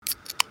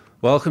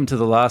Welcome to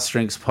the Last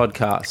Drinks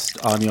podcast.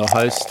 I'm your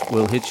host,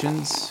 Will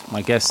Hitchens.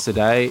 My guest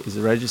today is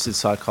a registered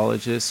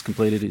psychologist,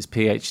 completed his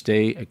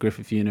PhD at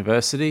Griffith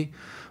University,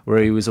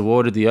 where he was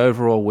awarded the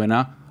overall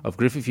winner of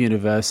Griffith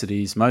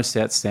University's Most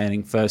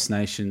Outstanding First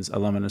Nations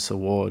Alumnus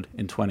Award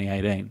in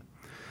 2018.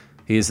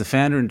 He is the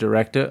founder and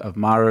director of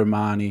Maro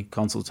Mani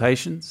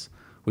Consultations,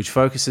 which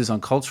focuses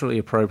on culturally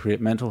appropriate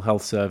mental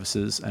health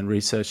services and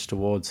research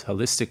towards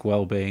holistic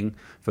well-being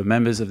for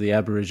members of the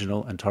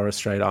Aboriginal and Torres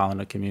Strait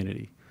Islander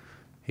community.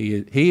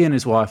 He and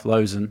his wife,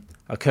 Lozen,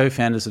 are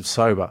co-founders of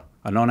Sober,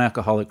 a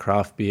non-alcoholic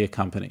craft beer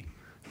company,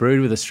 brewed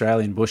with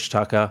Australian bush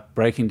tucker,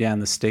 breaking down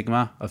the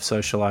stigma of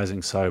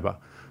socialising sober.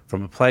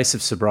 From a place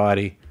of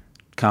sobriety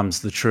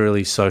comes the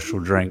truly social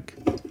drink.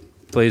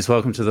 Please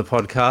welcome to the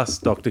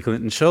podcast, Dr.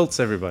 Clinton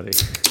Schultz, everybody.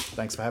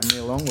 Thanks for having me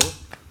along, Will.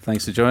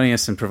 Thanks for joining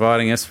us and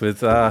providing us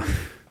with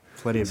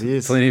plenty of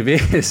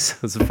beers.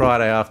 It's a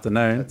Friday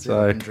afternoon. That's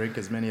so I can drink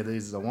as many of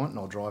these as I want and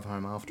I'll drive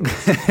home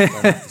afterwards. Don't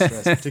have to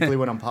stress, particularly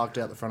when I'm parked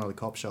out the front of the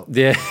cop shop.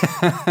 Yeah.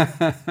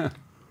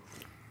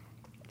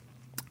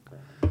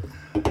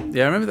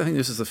 Yeah, I remember, I think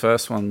this was the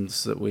first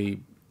ones that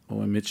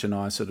when Mitch and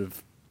I sort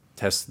of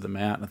tested them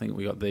out. I think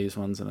we got these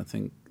ones and I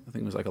think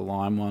it was like a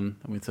lime one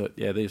and we thought,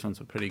 yeah, these ones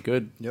were pretty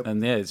good. Yep.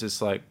 And yeah, it's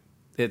just like,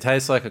 it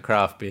tastes like a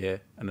craft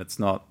beer and it's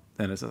not,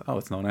 then it's like, oh,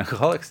 it's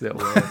non-alcoholic still.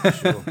 Yeah, for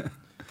sure.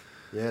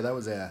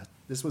 Yeah,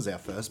 this was our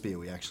first beer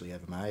we actually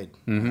ever made,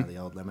 the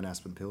old Lemon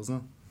Aspen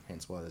Pilsner,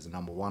 hence why there's a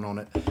number 1 on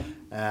it.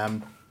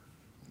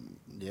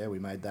 Yeah, we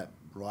made that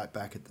right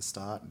back at the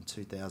start in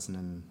 2000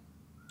 and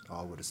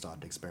I would have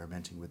started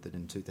experimenting with it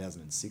in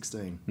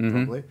 2016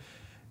 probably.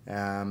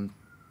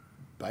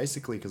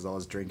 Basically because I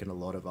was drinking a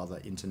lot of other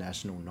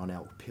international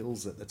non-alc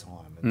pills at the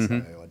time and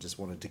so I just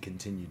wanted to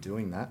continue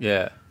doing that.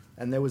 Yeah.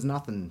 And there was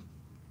nothing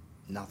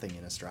in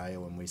Australia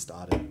when we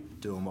started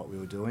doing what we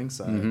were doing,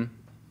 so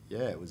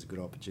yeah, it was a good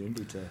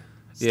opportunity to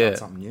start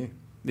something new.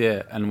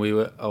 Yeah, and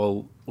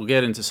we'll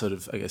get into sort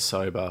of, I guess,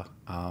 sober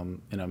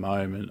in a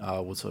moment.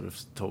 We'll sort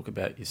of talk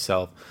about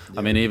yourself. Yeah.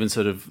 I mean, even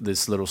sort of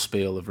this little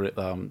spiel of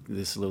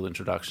this little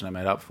introduction I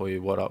made up for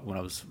you. When I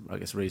was, I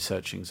guess,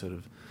 researching sort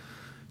of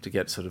to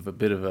get sort of a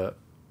bit of a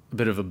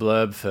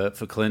blurb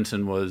for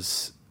Clinton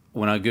was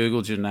when I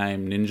googled your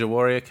name, Ninja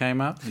Warrior came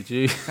up. Did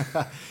you?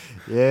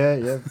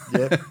 Yeah.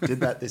 Did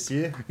that this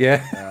year.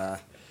 Yeah.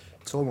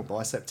 Tore my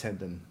bicep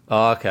tendon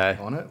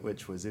on it,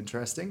 which was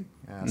interesting.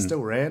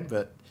 Still ran,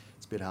 but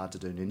it's a bit hard to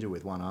do ninja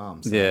with one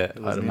arm. So yeah, it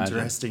was an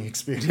interesting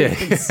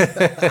experience.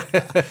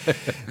 Yeah.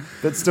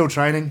 But still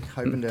training,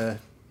 hoping to,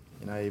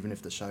 even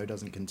if the show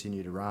doesn't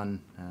continue to run,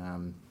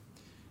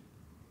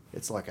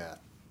 it's like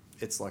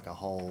a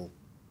whole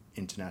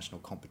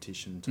international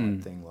competition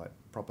type thing, like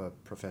proper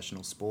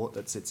professional sport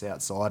that sits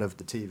outside of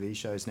the TV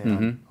shows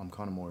now. I'm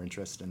kind of more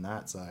interested in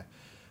that, so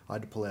I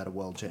had to pull out a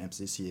world champs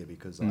this year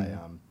because I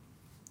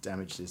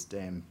damaged this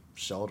damn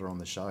shoulder on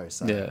the show.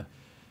 So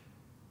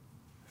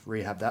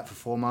rehab that for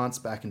 4 months,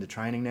 back into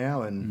training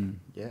now,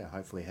 and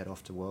hopefully head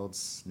off to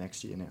Worlds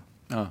next year now.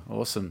 Oh,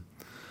 awesome.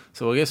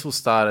 So I guess we'll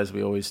start as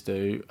we always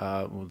do.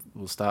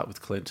 We'll start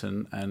with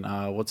Clinton, and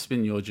what's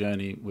been your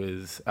journey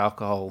with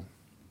alcohol,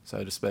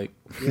 so to speak?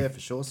 Yeah,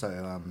 for sure. So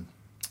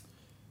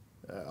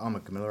I'm a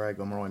Camilla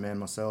Gomeroi man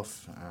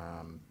myself.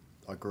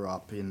 I grew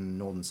up in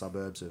northern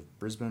suburbs of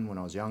Brisbane when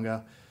I was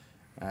younger.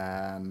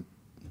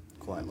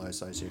 Quite low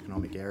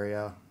socioeconomic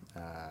area.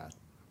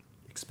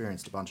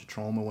 Experienced a bunch of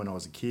trauma when I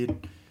was a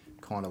kid.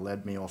 Kind of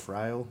led me off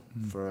rail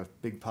for a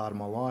big part of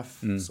my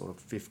life. Sort of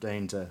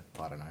 15 to,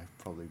 I don't know,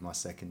 probably my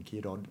second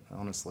kid,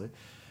 honestly.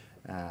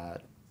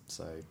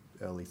 So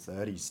early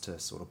 30s to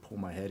sort of pull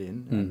my head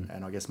in.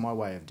 And I guess my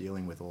way of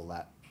dealing with all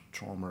that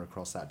trauma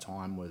across that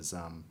time was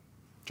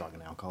drug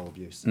and alcohol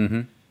abuse.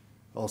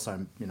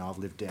 Also, I've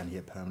lived down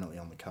here permanently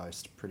on the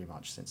coast pretty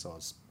much since I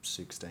was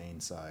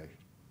 16, so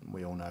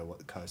we all know what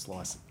the coast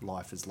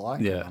life is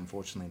like. Yeah.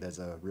 Unfortunately, there's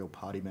a real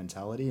party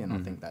mentality, and I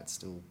think that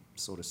still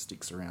sort of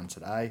sticks around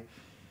today.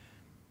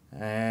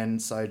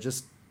 And so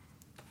just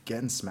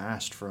getting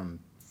smashed from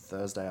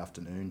Thursday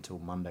afternoon till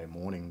Monday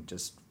morning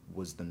just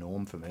was the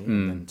norm for me.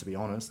 And to be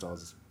honest, I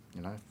was,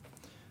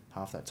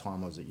 half that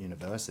time I was at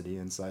university,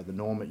 and so the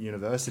norm at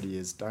university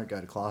is don't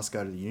go to class,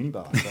 go to the uni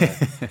bar.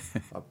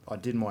 So I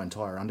did my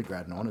entire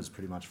undergrad and honours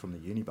pretty much from the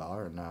uni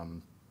bar,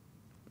 and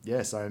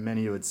so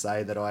many would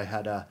say that I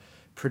had a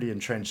pretty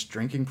entrenched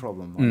drinking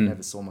problem. I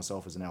never saw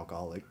myself as an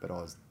alcoholic, but I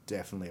was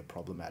definitely a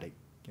problematic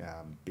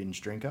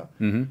binge drinker,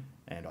 and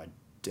I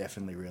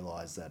definitely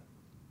realised that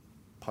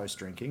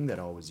post-drinking that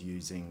I was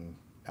using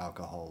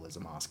alcohol as a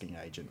masking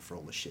agent for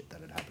all the shit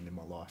that had happened in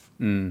my life.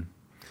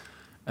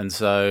 And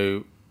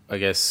so I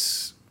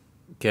guess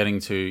getting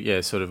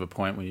to sort of a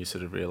point where you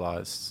sort of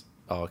realised,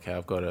 oh, okay,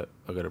 I've got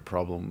a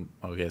problem,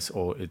 I guess,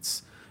 or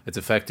it's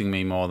affecting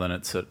me more than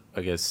it's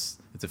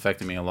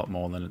affecting me a lot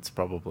more than it's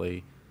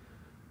probably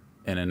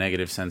in a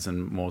negative sense,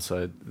 and more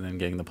so than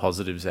getting the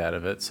positives out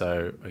of it.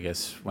 So I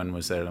guess when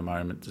was there a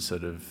moment to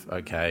sort of,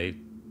 okay,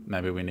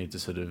 maybe we need to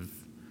sort of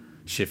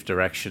shift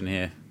direction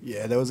here?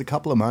 Yeah, there was a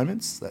couple of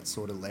moments that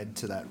sort of led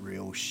to that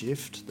real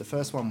shift. The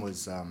first one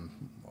was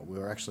we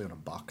were actually on a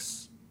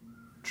Bucks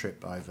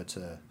trip over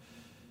to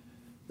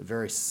the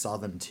very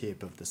southern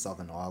tip of the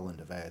southern island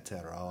of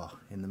Aotearoa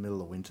in the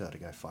middle of winter to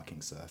go fucking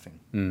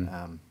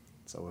surfing.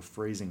 So we're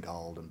freezing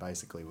cold and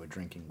basically we're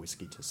drinking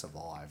whiskey to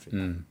survive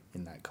in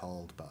that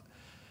cold. But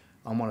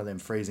on one of them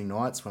freezing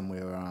nights when we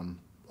were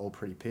all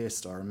pretty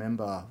pissed, I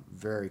remember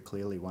very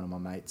clearly one of my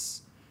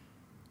mates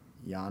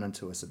yarning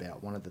to us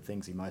about one of the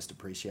things he most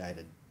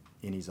appreciated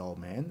in his old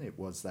man. It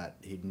was that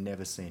he'd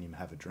never seen him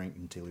have a drink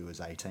until he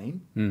was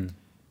 18.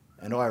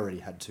 And I already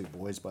had 2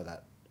 boys by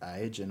that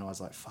age, and I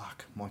was like,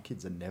 fuck, my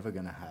kids are never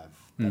going to have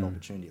that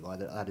opportunity. Like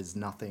that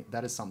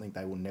is something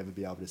they will never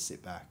be able to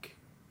sit back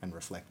and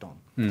reflect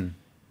on.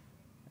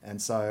 And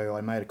so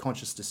I made a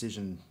conscious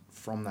decision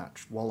from that,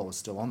 while I was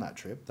still on that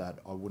trip, that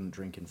I wouldn't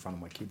drink in front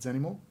of my kids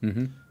anymore.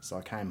 So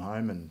I came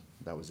home and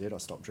that was it. I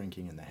stopped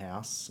drinking in the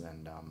house,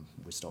 and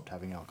we stopped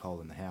having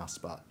alcohol in the house,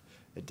 but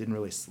it didn't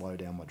really slow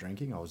down my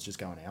drinking. I was just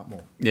going out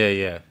more.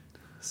 Yeah.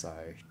 So,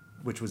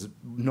 which was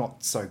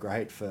not so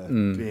great for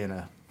being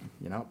a,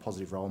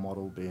 positive role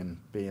model,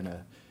 being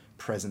a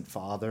present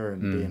father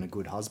and being a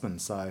good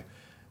husband. So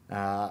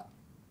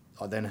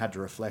I then had to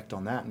reflect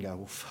on that and go,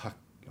 well, fuck,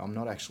 I'm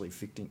not actually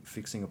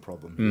fixing a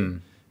problem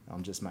here.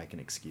 I'm just making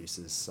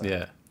excuses.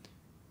 So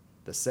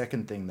the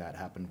second thing that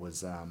happened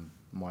was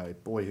my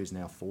boy, who's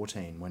now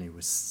 14, when he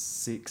was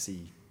 6,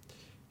 he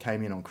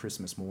came in on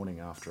Christmas morning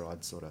after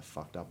I'd sort of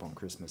fucked up on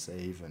Christmas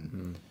Eve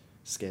and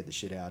scared the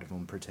shit out of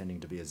him, pretending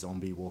to be a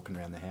zombie walking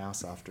around the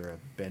house after a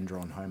bender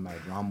on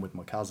homemade rum with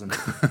my cousin.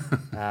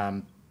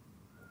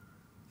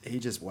 He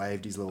just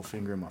waved his little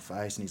finger in my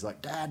face and he's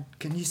like, Dad,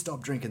 can you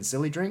stop drinking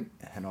silly drink?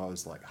 And I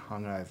was like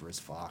hungover as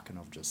fuck, and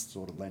I've just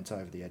sort of leant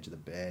over the edge of the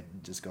bed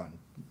and just gone,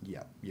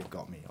 yeah, you've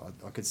got me.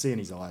 I could see in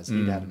his eyes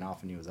he'd had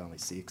enough and he was only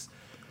 6.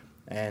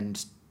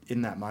 And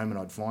in that moment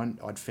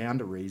I'd found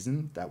a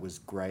reason that was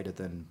greater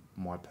than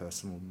my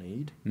personal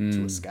need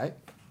to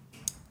escape,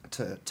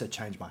 to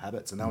change my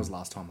habits. And that was the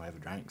last time I ever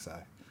drank.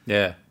 So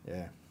yeah,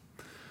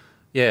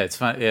 it's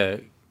fun. Yeah,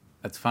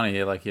 it's funny.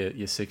 Yeah, like your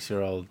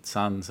 6-year-old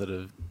son sort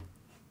of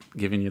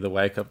giving you the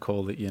wake up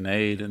call that you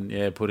need,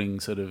 and putting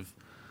sort of,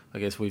 I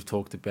guess we've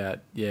talked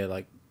about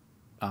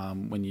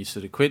when you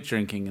sort of quit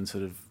drinking and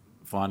sort of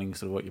finding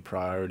sort of what your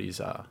priorities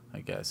are, I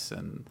guess.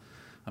 And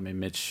I mean,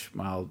 Mitch,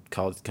 my old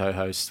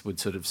co-host, would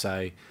sort of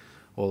say,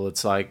 well,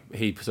 it's like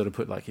he sort of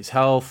put like his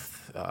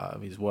health,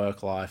 his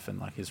work life, and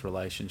like his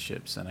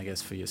relationships. And I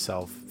guess for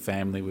yourself,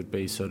 family would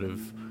be sort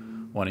of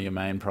one of your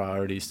main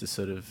priorities to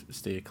sort of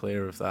steer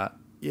clear of that.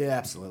 Yeah,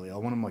 absolutely. I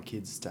wanted my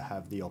kids to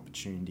have the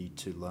opportunity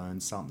to learn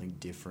something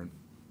different,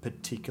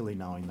 particularly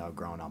knowing they were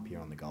growing up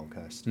here on the Gold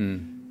Coast.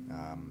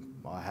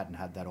 I hadn't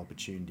had that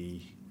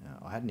opportunity.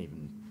 I hadn't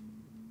even,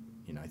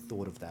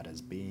 thought of that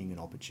as being an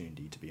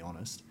opportunity, to be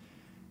honest.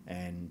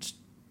 And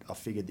I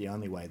figured the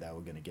only way they were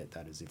going to get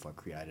that is if I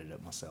created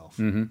it myself.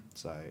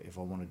 So if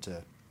I wanted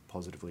to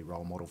positively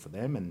role model for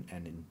them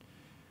and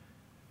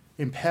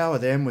empower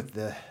them with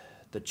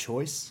the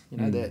choice,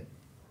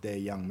 they're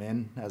young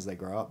men. As they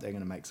grow up, they're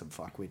going to make some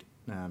fuckwit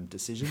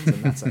decisions,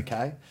 and that's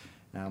okay.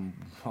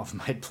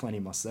 I've made plenty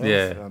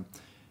myself.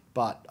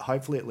 But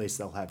hopefully at least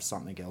they'll have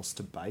something else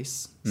to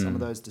base some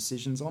of those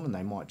decisions on, and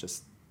they might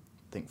just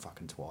think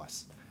fucking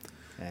twice.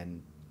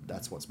 And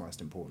that's what's most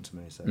important to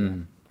me.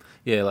 So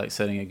yeah, like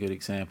setting a good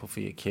example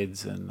for your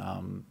kids. And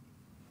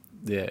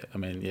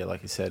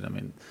like you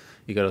said,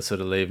 you got to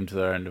sort of leave them to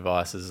their own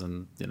devices,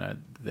 and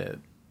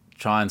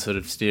try and sort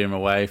of steer them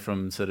away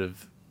from sort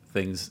of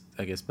things,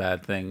 I guess,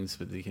 bad things,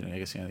 but I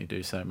guess you only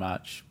do so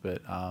much.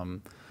 But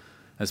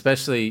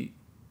especially,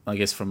 I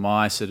guess, from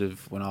my sort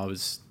of, when I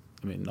was,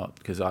 not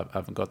because I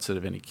haven't got sort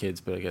of any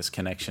kids, but I guess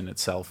connection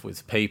itself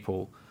with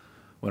people,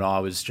 when I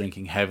was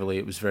drinking heavily,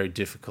 it was very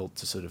difficult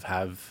to sort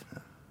of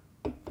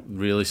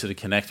really sort of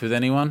connect with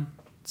anyone.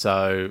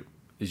 So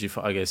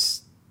I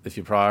guess if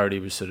your priority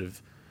was sort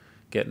of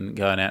going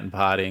out and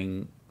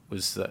partying,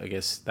 was I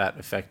guess that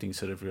affecting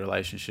sort of your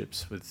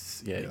relationships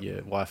with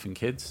your wife and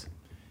kids?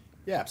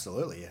 Yeah,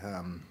 absolutely.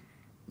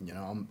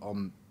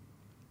 I'm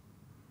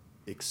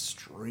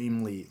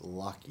extremely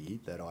lucky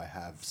that I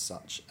have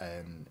such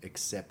an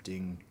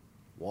accepting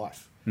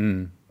wife.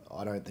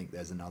 I don't think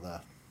there's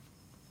another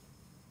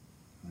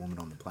woman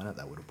on the planet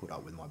that would have put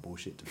up with my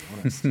bullshit, to be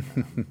honest.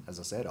 As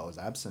I said, I was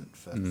absent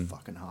for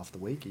fucking half the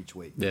week each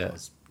week. I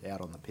was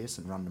out on the piss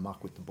and running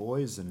amok with the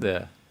boys,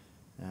 and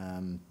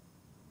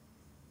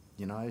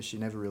she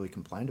never really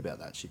complained about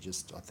that. She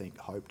just, I think,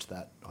 hoped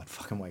that I'd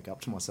fucking wake up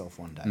to myself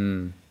one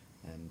day.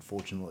 And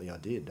fortunately I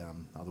did.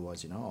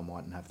 Otherwise, I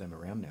mightn't have them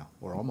around now,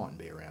 or I mightn't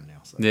be around now.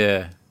 So.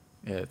 Yeah,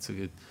 it's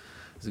a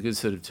good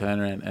sort of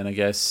turnaround. And I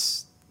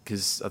guess,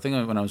 because I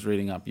think when I was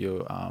reading up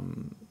your, I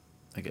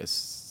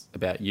guess,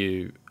 about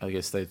you, I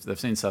guess they've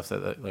seen stuff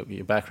that like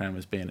your background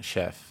was being a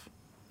chef.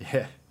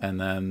 Yeah.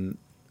 And then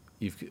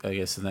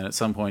and then at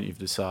some point you've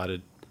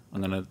decided,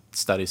 I'm going to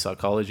study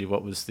psychology.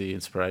 What was the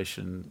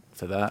inspiration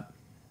for that?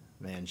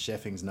 Man,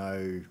 chefing's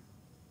no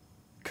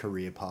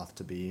career path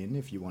to be in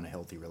if you want a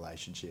healthy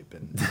relationship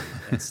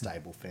and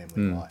stable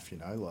family life.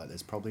 Like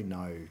there's probably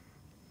no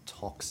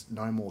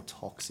more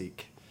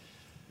toxic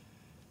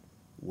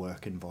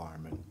work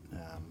environment,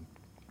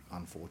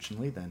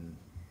 unfortunately, than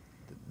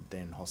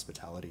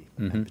hospitality,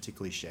 Mm-hmm. and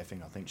particularly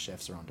chefing. I think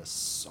chefs are under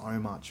so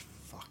much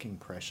fucking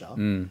pressure,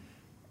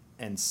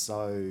 and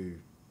so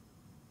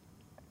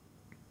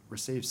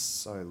receive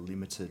so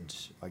limited,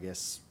 I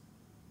guess,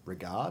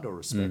 regard or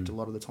respect a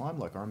lot of the time.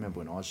 Like, I remember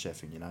when I was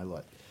chefing, you know,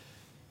 like,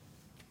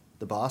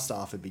 the bar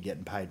staff would be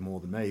getting paid more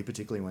than me,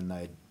 particularly when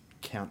they'd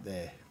count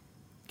their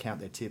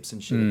tips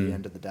and shit at the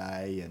end of the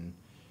day, and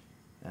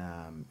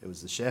it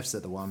was the chefs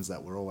that the ones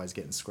that were always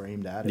getting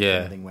screamed at if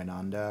anything went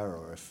under,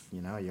 or if,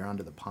 you know, you're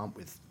under the pump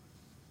with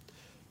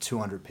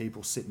 200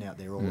 people sitting out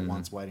there all at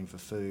once waiting for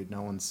food.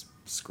 No one's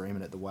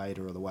screaming at the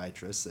waiter or the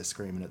waitress. They're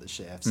screaming at the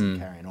chefs and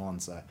carrying on.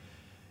 So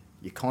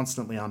you're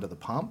constantly under the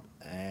pump,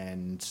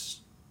 and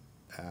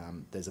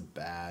there's a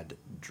bad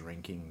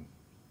drinking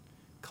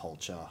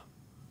culture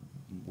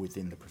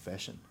within the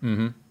profession.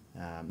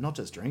 Not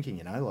just drinking,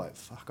 you know, like,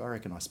 fuck, I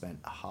reckon I spent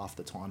half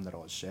the time that I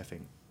was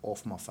chefing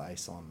off my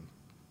face on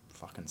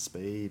fucking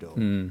speed or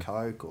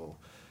coke or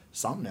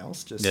something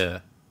else, just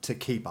to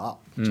keep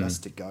up,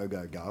 just to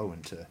go,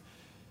 and to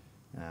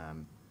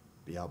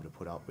be able to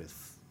put up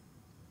with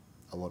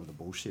a lot of the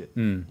bullshit,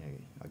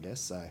 I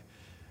guess. So,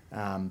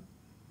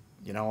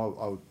 you know,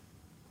 I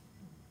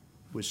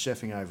was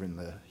chefing over in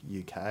the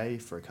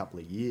UK for a couple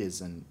of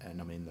years, and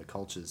I mean, the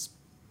culture's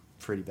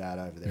pretty bad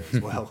over there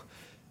as well,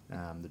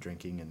 the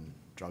drinking and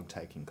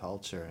drug-taking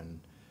culture,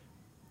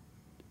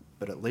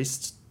 but at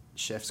least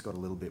chefs got a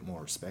little bit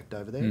more respect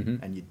over there,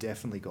 and you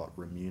definitely got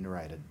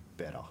remunerated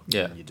better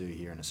than you do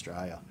here in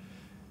Australia.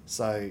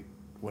 So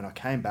when I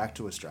came back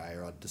to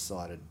Australia, I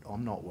decided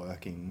I'm not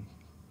working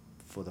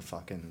for the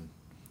fucking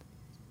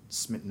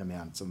smitten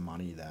amounts of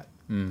money that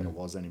I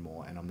was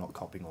anymore, and I'm not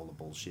copying all the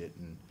bullshit,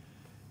 and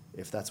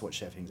if that's what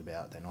chefing's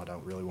about, then I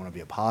don't really want to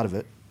be a part of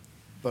it.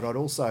 But I'd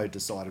also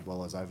decided while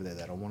I was over there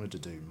that I wanted to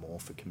do more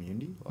for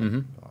community.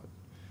 I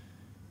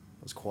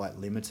was quite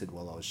limited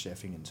while I was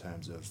chefing in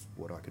terms of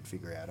what I could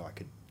figure out I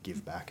could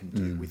give back and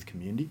do with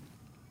community.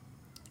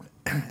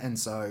 And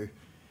so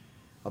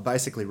I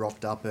basically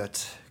rocked up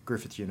at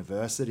Griffith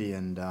University,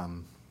 and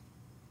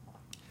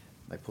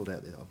they pulled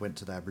out. I went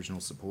to the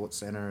Aboriginal Support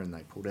Centre, and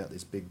they pulled out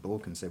this big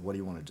book and said, "What do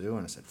you want to do?"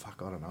 And I said,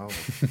 "Fuck, I don't know.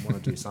 I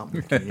want to do something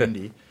with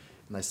community."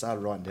 And they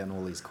started writing down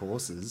all these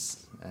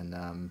courses,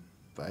 and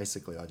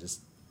basically I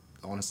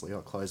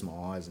closed my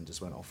eyes and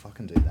just went, "I'll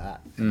fucking do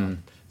that."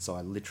 So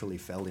I literally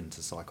fell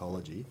into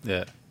psychology.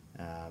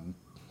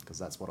 Because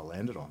that's what I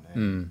landed on.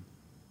 And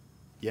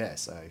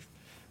so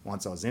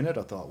once I was in it,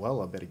 I thought,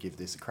 well, I better give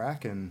this a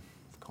crack, and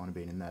I've kind of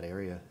been in that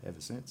area ever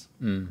since.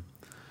 And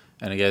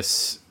I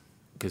guess,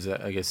 because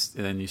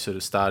then you sort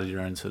of started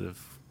your own sort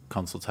of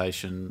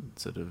consultation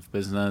sort of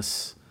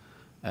business,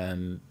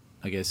 and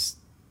I guess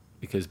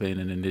because being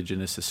an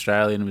Indigenous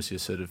Australian was your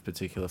sort of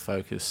particular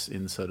focus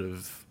in sort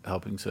of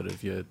helping sort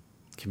of your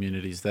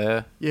communities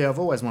there? Yeah, I've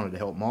always wanted to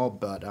help mob,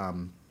 but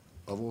I've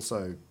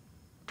also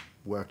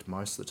worked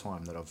most of the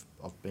time that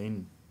I've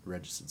been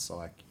registered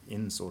psych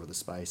in sort of the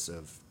space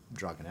of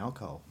drug and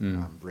alcohol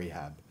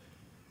rehab.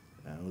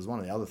 And it was one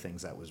of the other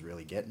things that was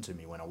really getting to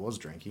me when I was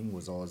drinking,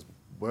 was I was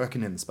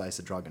working in the space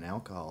of drug and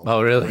alcohol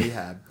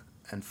rehab,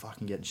 and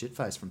fucking getting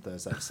shit-faced from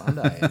Thursday to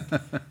Sunday.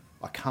 And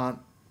I can't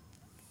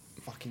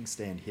fucking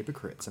stand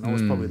hypocrites, and I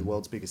was probably the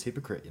world's biggest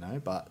hypocrite, you know,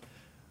 but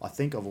I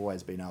think I've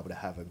always been able to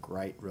have a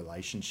great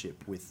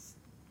relationship with,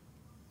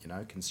 you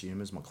know,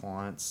 consumers, my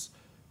clients,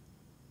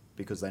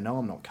 because they know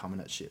I'm not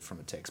coming at shit from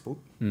a textbook.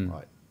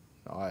 Right?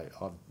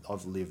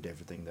 I've lived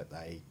everything that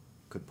they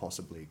could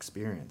possibly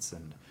experience,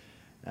 and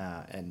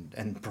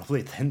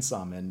probably then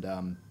some,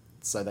 and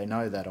so they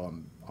know that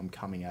I'm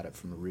coming at it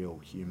from a real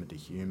human to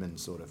human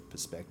sort of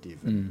perspective,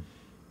 and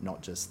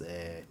not just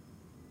there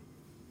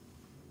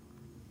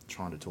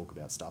trying to talk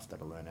about stuff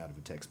that I learn out of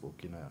a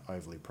textbook in an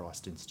overly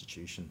priced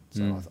institution.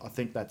 So I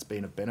think that's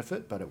been a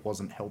benefit, but it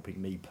wasn't helping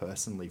me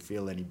personally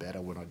feel any better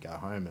when I'd go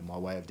home, and my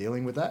way of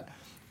dealing with that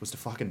was to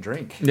fucking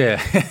drink.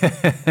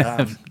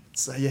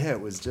 So yeah,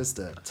 it was just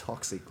a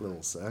toxic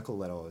little cycle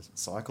that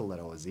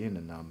I was in,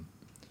 and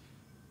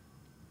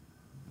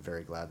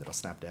very glad that I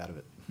snapped out of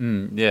it.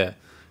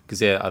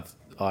 Because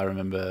I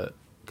remember,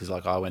 because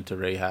like I went to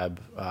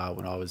rehab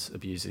when I was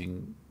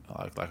abusing,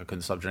 like I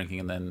couldn't stop drinking,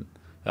 and then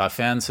I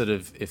found sort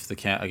of if the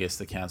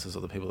counsellors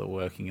or the people that were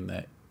working in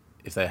there,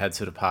 if they had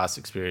sort of past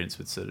experience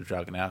with sort of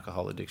drug and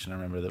alcohol addiction. I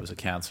remember there was a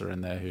counsellor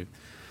in there who,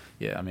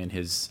 I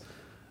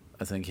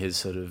think his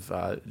sort of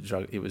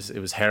drug, it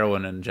was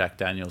heroin and Jack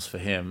Daniels for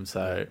him.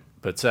 So,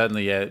 but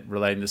certainly,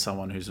 relating to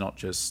someone who's not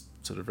just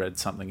sort of read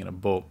something in a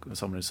book, or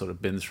someone who's sort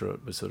of been through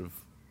it, was sort of,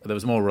 there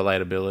was more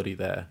relatability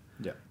there.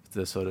 Yeah.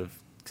 The sort of,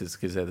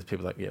 because there's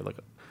people like,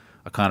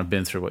 I kind of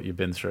been through what you've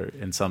been through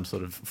in some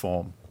sort of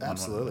form.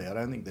 Absolutely. I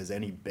don't think there's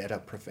any better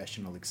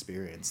professional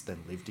experience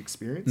than lived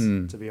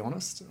experience, to be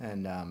honest.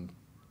 And,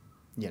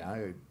 you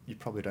know, you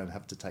probably don't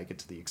have to take it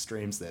to the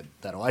extremes that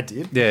I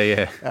did.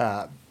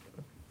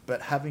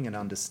 But having an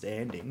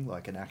understanding,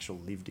 like an actual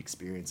lived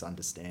experience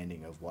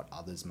understanding of what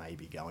others may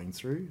be going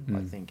through,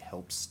 I think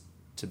helps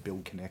to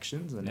build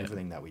connections, and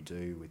everything that we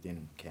do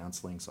within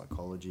counselling,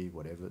 psychology,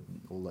 whatever,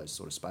 all those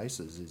sort of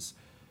spaces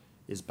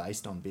is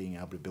based on being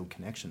able to build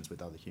connections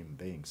with other human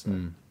beings. So.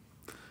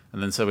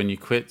 And then so when you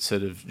quit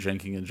sort of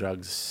drinking and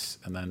drugs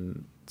and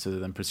then sort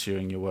of then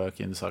pursuing your work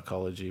in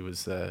psychology,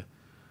 was it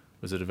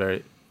a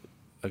very,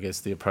 I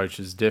guess the approach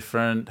is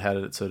different? How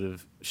did it sort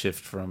of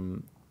shift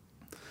from,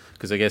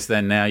 because I guess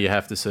then now you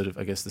have to sort of,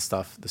 I guess the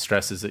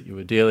stresses that you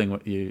were dealing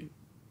with,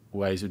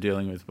 ways of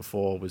dealing with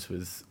before was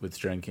with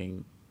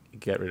drinking,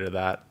 get rid of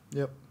that.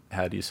 Yep.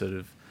 How do you sort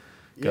of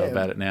go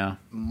about it now?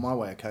 My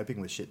way of coping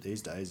with shit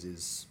these days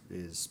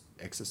is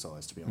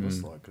exercise, to be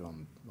honest. Like,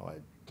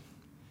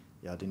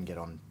 I didn't get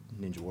on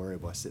Ninja Warrior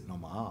by sitting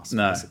on my ass,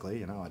 basically.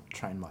 You know, I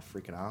trained my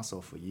freaking ass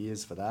off for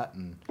years for that,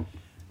 and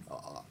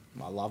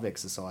I love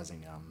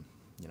exercising.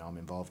 You know, I'm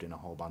involved in a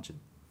whole bunch of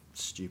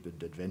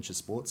stupid adventure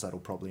sports that'll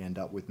probably end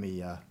up with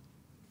me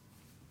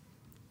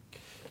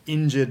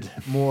injured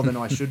more than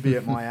I should be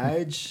at my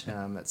age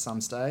at some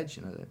stage.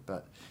 You know,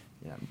 but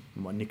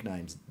my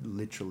nickname's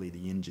literally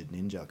the Injured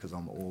Ninja because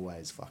I'm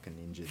always fucking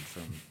injured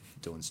from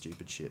doing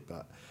stupid shit.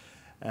 But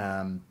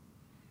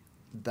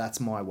that's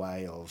my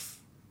way of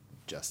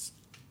just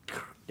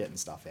getting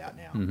stuff out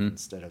now.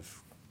 Instead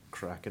of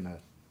cracking a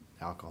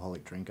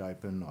alcoholic drink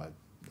open,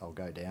 I'll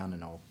go down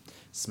and I'll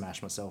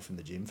smash myself in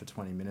the gym for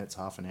 20 minutes,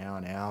 half an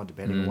hour,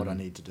 depending on what I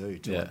need to do,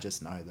 till I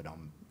just know that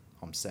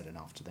I'm set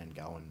enough to then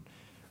go and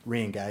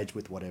re-engage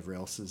with whatever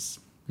else has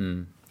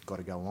got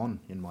to go on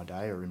in my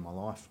day or in my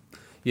life.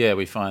 Yeah,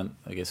 we find,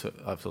 I guess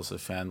I've also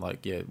found,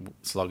 like,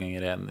 slogging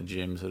it out in the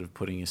gym, sort of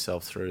putting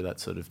yourself through that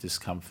sort of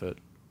discomfort,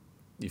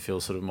 you feel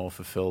sort of more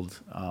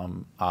fulfilled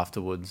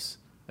afterwards.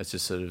 It's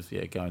just sort of,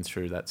 going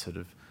through that sort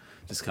of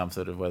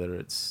discomfort of whether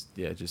it's,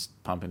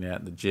 just pumping out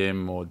in the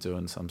gym or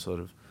doing some sort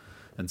of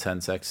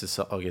intense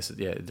exercise, I guess,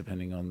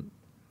 depending on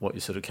what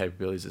your sort of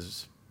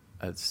capabilities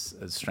as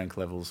strength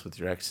levels with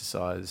your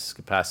exercise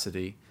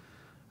capacity.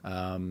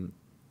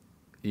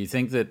 You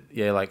think that,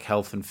 like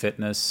health and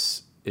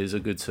fitness is a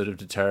good sort of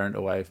deterrent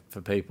away for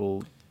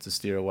people to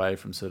steer away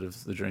from sort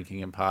of the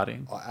drinking and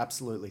partying? I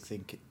absolutely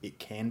think it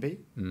can be,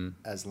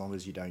 as long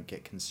as you don't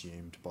get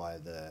consumed by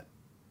the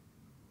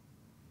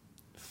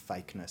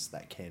fakeness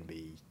that can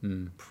be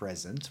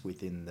present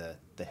within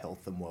the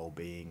health and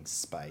well-being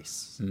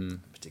space,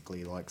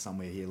 particularly like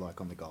somewhere here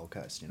like on the Gold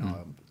Coast. You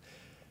know,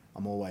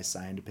 I'm always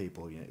saying to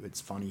people,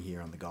 it's funny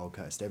here on the Gold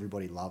Coast,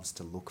 everybody loves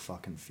to look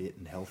fucking fit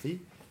and healthy,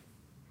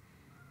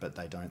 but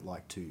they don't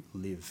like to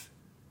live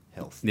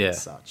healthy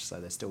as such.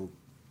 So they're still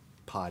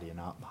partying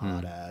up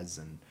hard as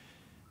and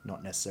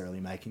not necessarily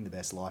making the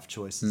best life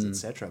choices,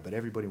 etc. But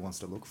everybody wants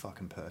to look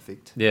fucking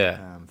perfect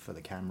for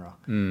the camera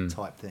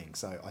type thing.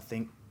 So I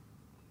think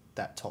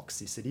that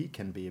toxicity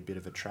can be a bit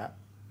of a trap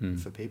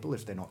for people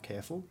if they're not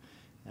careful.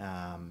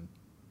 And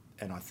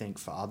I think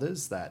for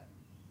others that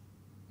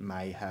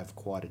may have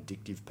quite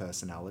addictive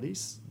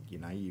personalities,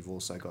 you've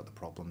also got the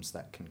problems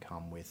that can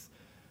come with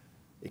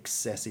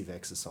excessive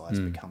exercise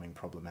becoming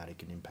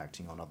problematic and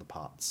impacting on other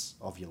parts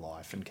of your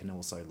life, and can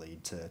also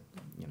lead to,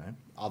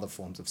 other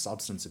forms of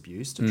substance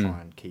abuse to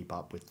try and keep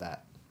up with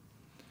that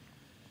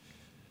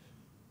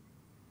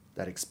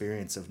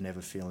experience of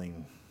never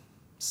feeling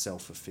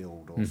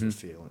self-fulfilled or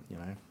fulfilled.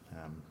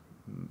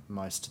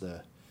 Most of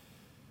the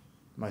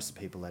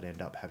people that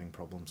end up having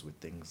problems with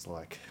things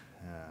like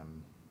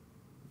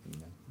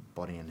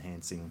body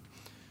enhancing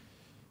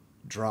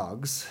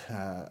drugs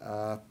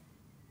are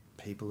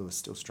people who are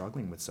still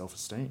struggling with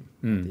self-esteem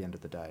at the end of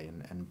the day,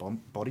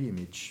 and body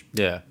image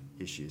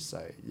issues.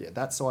 So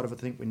that side of it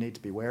I think we need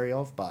to be wary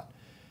of, but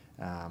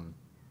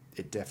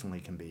it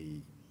definitely can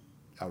be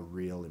a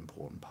real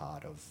important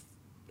part of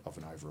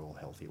an overall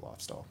healthy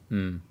lifestyle.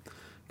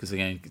 Because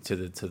again, to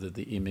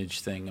the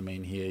image thing, I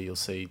mean, here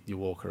you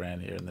walk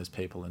around here and there's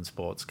people in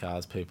sports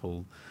cars,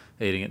 people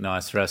eating at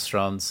nice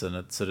restaurants, and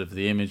it's sort of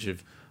the image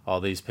of,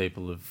 these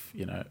people have,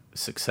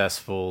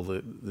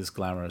 successful, this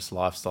glamorous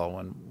lifestyle,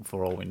 when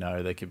for all we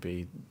know they could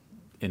be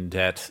in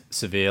debt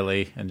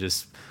severely and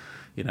just,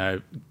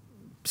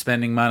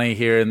 spending money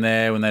here and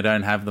there when they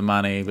don't have the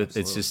money. But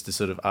Absolutely. It's just to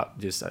sort of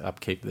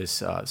upkeep this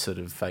sort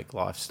of fake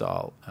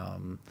lifestyle.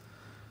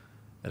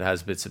 It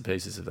has bits and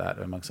pieces of that,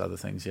 amongst other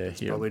things. Yeah,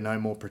 There's probably no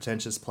more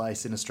pretentious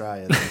place in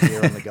Australia than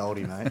here on the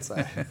Goldie, mate.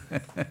 So.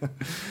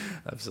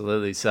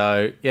 Absolutely.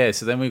 So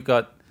then we've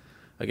got,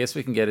 I guess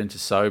we can get into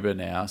sober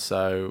now.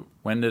 So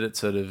when did it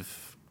sort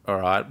of, all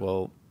right,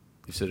 well,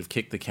 you sort of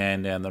kicked the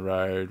can down the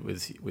road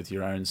with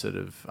your own sort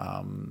of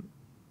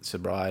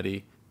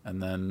sobriety,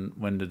 and then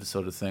when did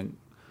sort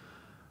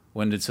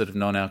of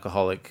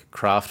non-alcoholic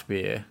craft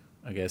beer,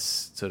 I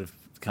guess, sort of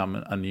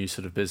become a new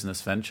sort of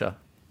business venture?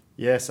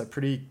 Yeah, so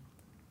pretty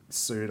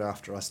soon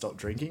after I stopped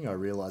drinking, I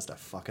realised I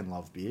fucking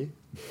love beer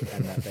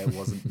and that there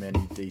wasn't many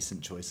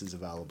decent choices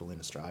available in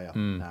Australia.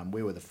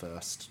 We were the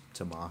first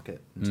to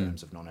market in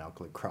terms of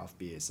non-alcoholic craft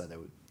beer, so there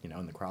were,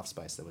 in the craft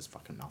space there was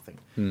fucking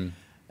nothing.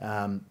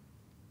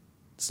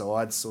 So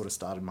I'd sort of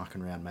started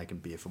mucking around making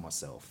beer for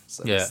myself.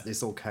 So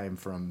this all came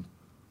from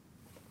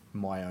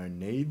my own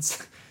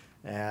needs.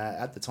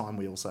 At the time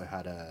we also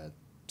had a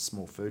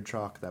small food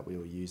truck that we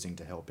were using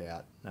to help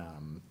out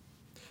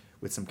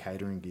with some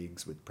catering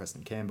gigs with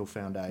Preston Campbell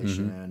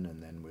Foundation.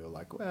 And then we were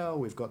like, well,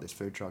 we've got this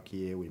food truck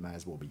here, we may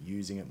as well be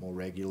using it more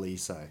regularly.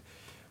 So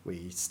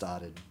we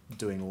started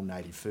doing all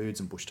native foods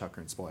and bush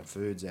tucker inspired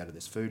foods out of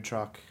this food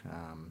truck.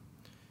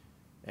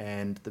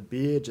 And the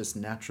beer just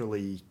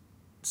naturally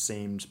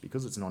seemed,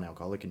 because it's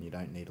non-alcoholic and you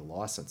don't need a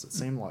license, it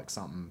seemed like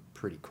something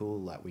pretty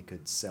cool that we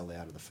could sell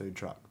out of the food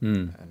truck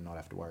and not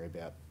have to worry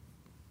about,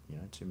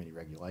 too many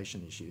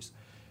regulation issues.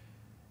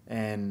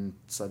 And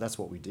so that's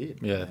what we did.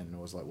 Yeah. And I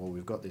was like, well,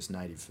 we've got this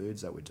native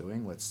foods that we're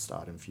doing. Let's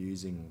start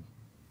infusing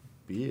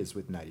beers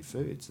with native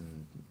foods.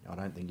 And I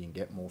don't think you can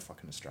get more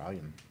fucking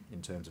Australian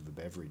in terms of a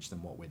beverage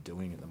than what we're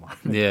doing at the moment.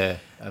 Yeah,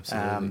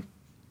 absolutely.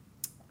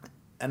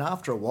 And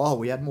after a while,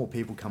 we had more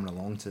people coming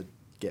along to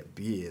get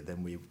beer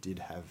than we did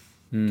have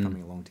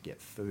coming along to get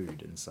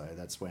food. And so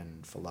that's when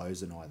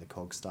Fellows and I, the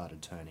cogs,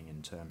 started turning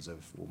in terms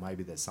of, well,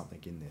 maybe there's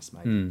something in this.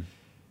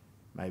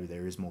 Maybe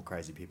there is more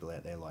crazy people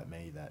out there like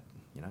me that,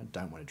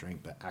 don't want to drink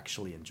but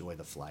actually enjoy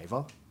the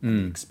flavour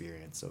and the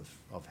experience of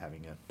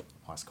having a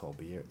ice cold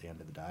beer at the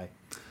end of the day.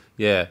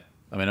 Yeah.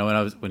 I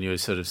mean, when you were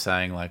sort of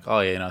saying like,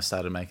 oh yeah, and I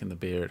started making the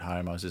beer at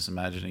home, I was just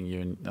imagining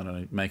you, I don't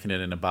know, making it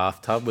in a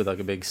bathtub with like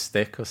a big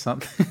stick or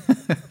something.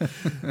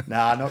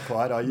 Nah, not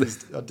quite. I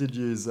did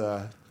use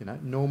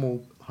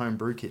normal home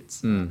brew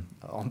kits.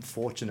 I'm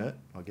fortunate,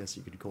 I guess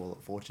you could call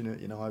it fortunate.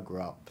 I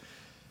grew up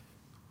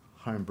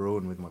home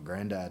brewing with my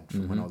granddad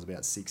from when I was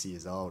about 6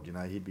 years old.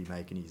 He'd be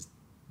making his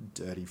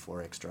dirty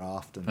 4X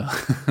draft and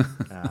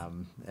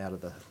out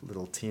of the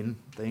little tin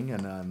thing,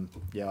 and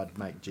I'd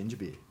make ginger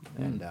beer.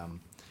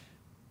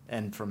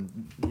 And from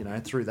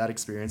through that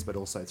experience, but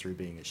also through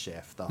being a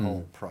chef, the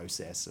whole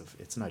process of,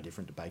 it's no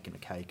different to baking a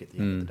cake. At the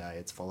end of the day,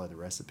 it's follow the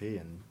recipe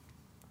and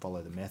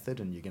follow the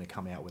method, and you're going to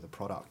come out with a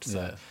product.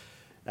 So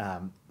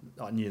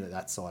I knew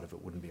that side of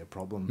it wouldn't be a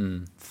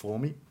problem for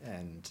me,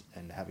 and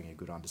having a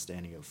good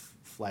understanding of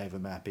flavour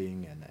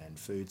mapping and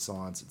food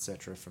science,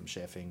 etc. from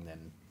chefing,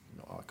 then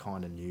I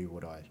kind of knew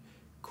what I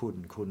could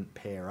and couldn't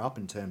pair up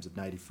in terms of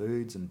native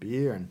foods and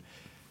beer, and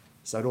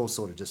so it all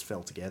sort of just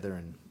fell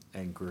together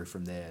and grew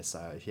from there.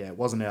 So yeah, it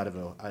wasn't out of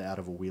a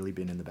wheelie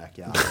bin in the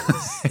backyard.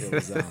 It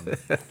was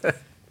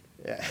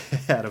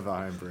out of a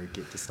home brew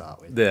kit to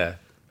start with. Yeah.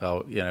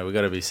 Well, we've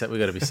got to be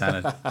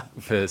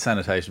for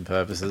sanitation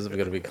purposes. We've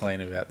got to be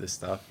clean about this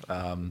stuff.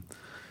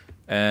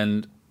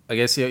 And I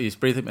guess you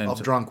breathe.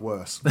 I've drunk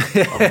worse.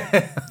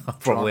 I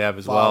probably have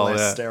as well.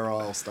 Less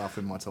sterile stuff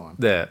in my time.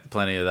 Yeah,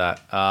 plenty of that.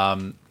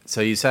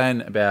 So you're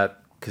saying about,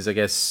 because I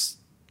guess,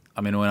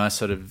 I mean, when I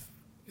sort of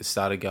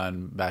started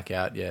going back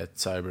out,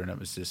 sober, and it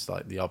was just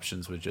like the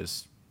options were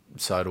just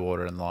soda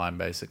water and lime,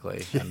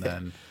 basically. And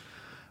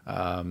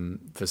then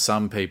for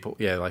some people,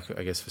 I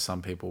guess for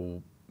some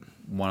people,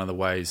 one of the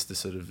ways to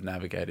sort of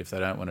navigate, if they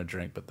don't want to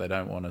drink, but they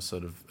don't want to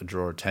sort of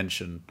draw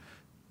attention,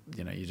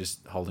 you're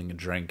just holding a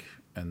drink,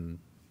 and,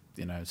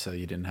 so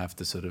you didn't have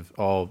to sort of,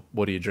 oh,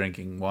 what are you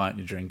drinking? Why aren't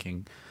you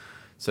drinking?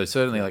 So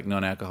certainly like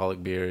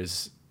non-alcoholic beer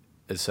is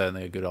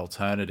certainly a good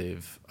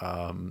alternative,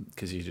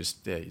 because you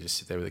just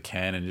sit there with a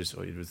can and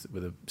or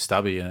with a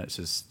stubby, and it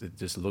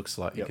just looks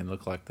like you can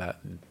look like that,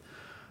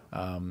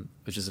 and,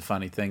 which is a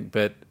funny thing.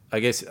 But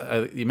I guess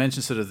you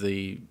mentioned sort of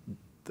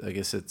I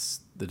guess it's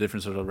the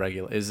different sort of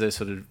is there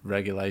sort of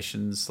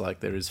regulations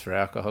like there is for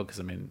alcohol? Because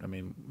I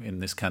mean, in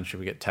this country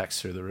we get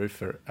taxed through the roof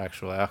for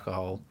actual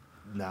alcohol.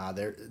 Nah,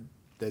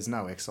 there's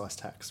no excise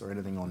tax or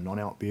anything on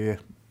non-alc beer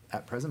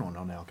at present, or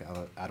non-alc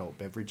adult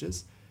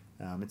beverages.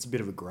 It's a bit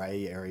of a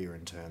grey area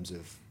in terms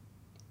of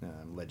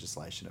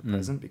legislation at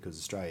present, because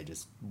Australia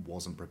just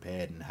wasn't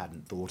prepared and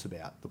hadn't thought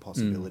about the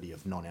possibility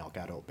of non-alc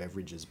adult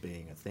beverages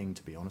being a thing,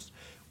 to be honest.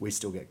 We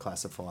still get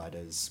classified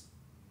as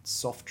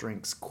soft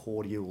drinks,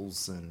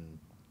 cordials, and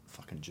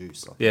fucking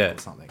juice, I think,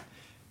 or something.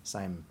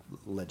 Same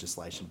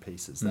legislation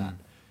piece as that.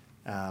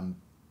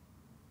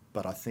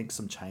 But I think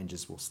some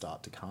changes will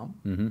start to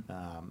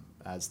come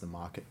as the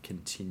market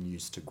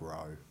continues to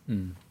grow.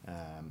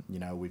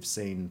 We've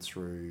seen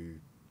through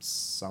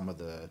some of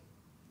the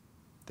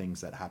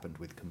things that happened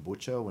with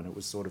kombucha when it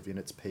was sort of in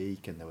its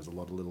peak, and there was a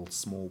lot of little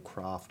small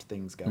craft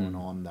things going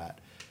on that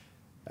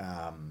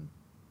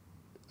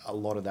a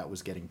lot of that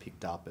was getting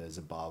picked up as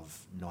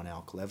above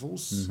non-alc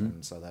levels.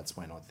 And so that's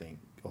when I think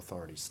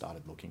authorities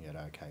started looking at,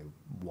 okay,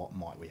 what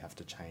might we have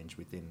to change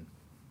within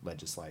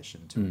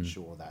legislation to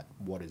ensure that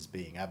what is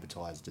being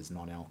advertised as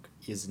non-alc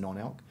is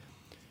non-alc.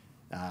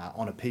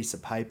 On a piece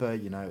of paper,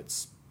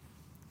 it's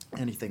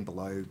anything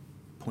below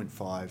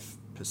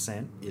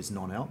 0.5% is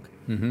non-alc.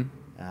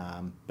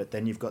 But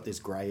then you've got this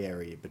grey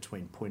area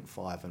between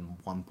 0.5 and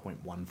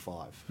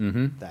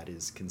 1.15 that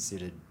is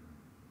considered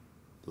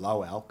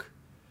low alc.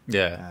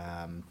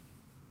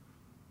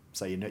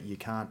 So you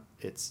can't,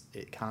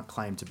 it can't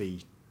claim to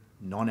be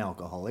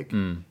non-alcoholic,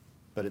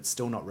 but it's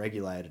still not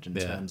regulated in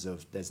terms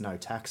of there's no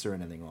tax or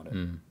anything on it.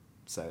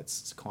 So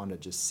it's kind of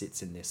just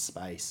sits in this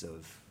space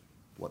of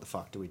what the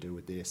fuck do we do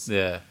with this?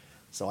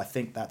 So I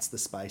think that's the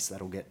space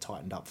that'll get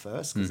tightened up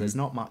first, because there's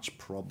not much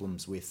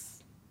problems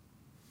with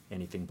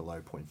anything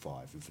below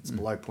 0.5. If it's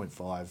below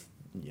 0.5,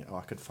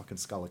 I could fucking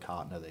scull a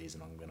carton of these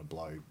and I'm going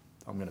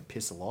to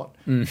piss a lot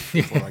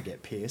before I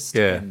get pissed,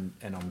 and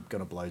I'm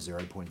going to blow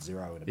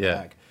 0.0 in a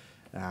bag.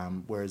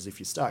 Whereas if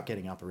you start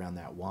getting up around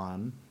that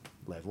 1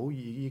 level,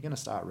 you're going to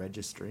start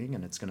registering,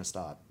 and it's going to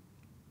start,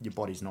 your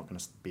body's not going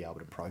to be able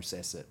to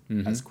process it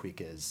as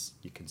quick as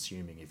you're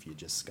consuming if you're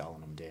just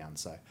sculling them down.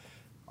 So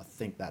I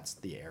think that's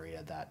the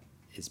area that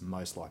is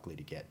most likely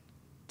to get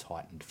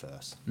tightened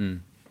first.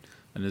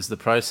 And is the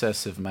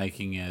process of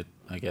making it,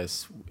 I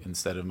guess,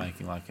 instead of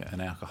making like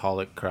an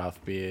alcoholic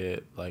craft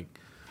beer, like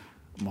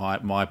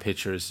my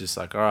picture is just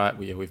like, all right,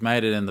 we've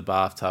made it in the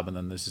bathtub, and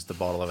then there's just a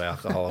bottle of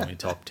alcohol and we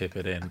tip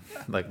it in.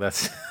 Like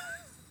that's,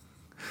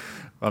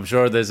 I'm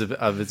sure it's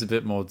a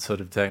bit more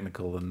sort of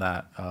technical than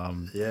that.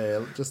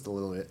 Yeah, just a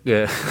little bit.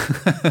 Yeah.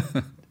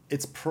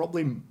 It's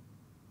probably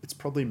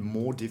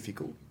more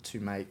difficult to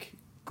make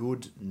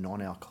good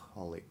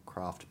non-alcoholic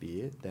craft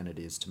beer than it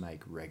is to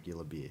make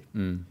regular beer.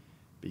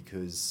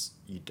 Because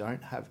you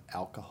don't have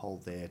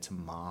alcohol there to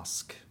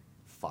mask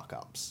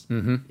fuck-ups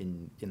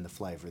in the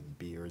flavour of the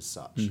beer as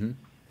such.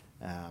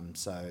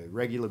 So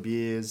regular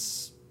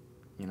beers,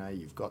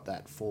 you've got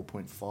that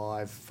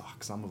 4.5,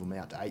 some of them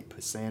out to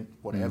 8%,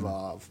 whatever,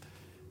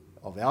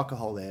 of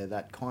alcohol there.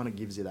 That kind of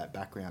gives you that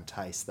background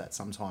taste that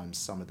sometimes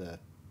some of the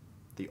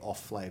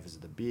off flavours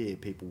of the beer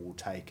people will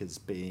take as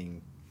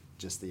being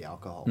just the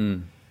alcohol.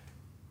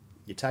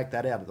 You take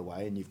that out of the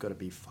way and you've got to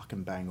be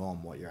fucking bang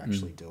on what you're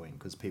actually doing,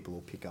 because people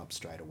will pick up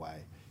straight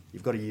away.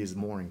 You've got to use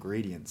more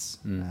ingredients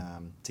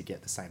to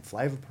get the same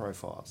flavour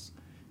profiles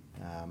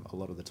a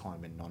lot of the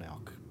time in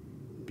non-alc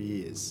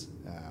beers,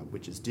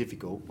 which is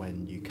difficult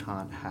when you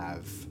can't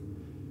have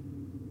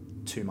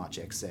too much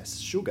excess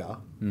sugar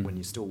when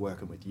you're still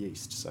working with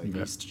yeast. So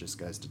yeast just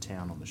goes to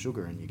town on the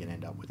sugar and you can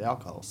end up with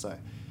alcohol. So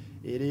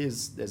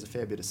there's a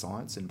fair bit of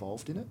science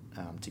involved in it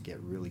to get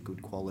really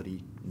good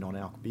quality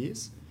non-alc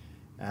beers.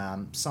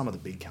 Some of the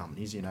big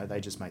companies, they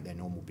just make their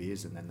normal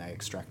beers and then they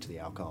extract the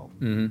alcohol.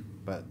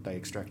 But they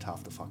extract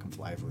half the fucking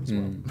flavour as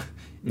well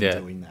in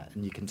doing that.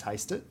 And you can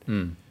taste it.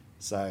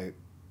 So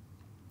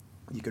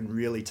you can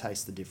really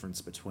taste the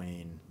difference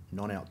between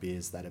non-alc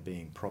beers that are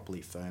being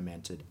properly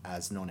fermented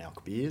as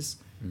non-alc beers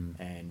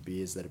and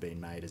beers that are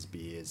being made as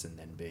beers and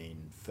then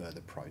being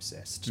further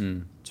processed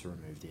to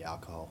remove the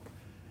alcohol.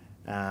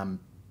 And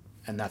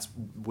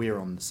we're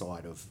on the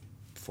side of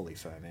fully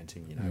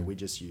fermenting. We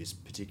just use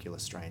particular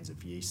strains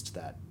of yeast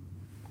that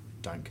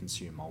don't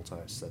consume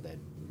maltose, so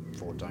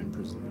therefore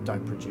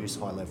don't produce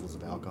high levels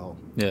of alcohol.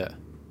 Yeah.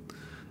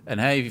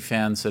 And how have you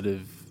found sort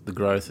of the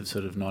growth of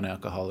sort of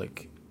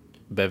non-alcoholic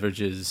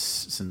beverages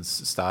since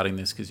starting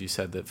this? Because you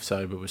said that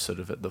sober was sort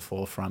of at the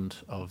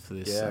forefront of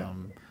this.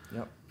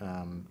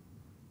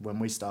 When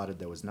we started,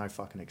 there was no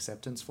fucking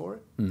acceptance for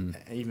it,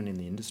 even in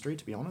the industry,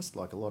 to be honest.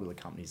 Like a lot of the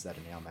companies that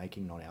are now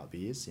making non-alc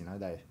beers,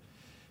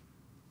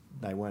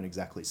 they weren't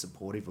exactly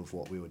supportive of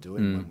what we were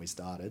doing when we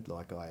started.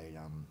 Like I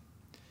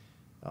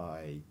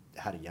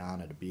had a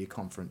yarn at a beer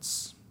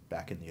conference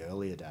back in the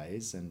earlier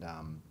days, and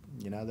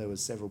there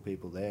was several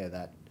people there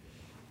that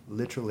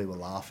literally were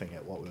laughing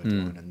at what we were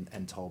doing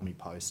and told me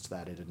post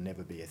that it'd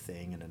never be a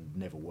thing and it'd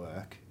never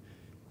work.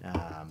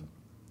 And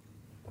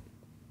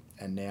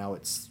now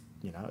it's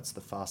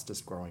the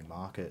fastest growing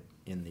market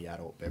in the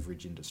adult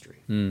beverage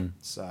industry.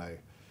 So,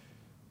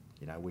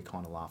 we're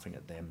kind of laughing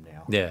at them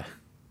now. Yeah.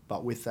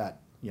 But with that,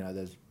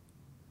 there's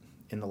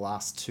in the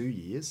last 2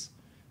 years,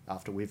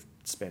 after we've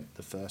spent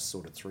the first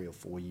sort of 3 or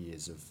 4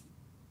 years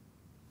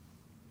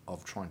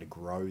of trying to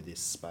grow this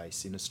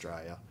space in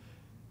Australia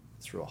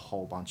through a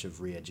whole bunch of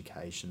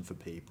re-education for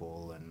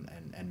people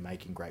and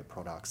making great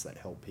products that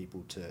help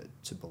people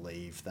to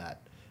believe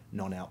that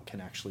non-alc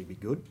can actually be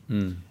good.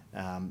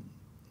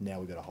 Now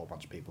we've got a whole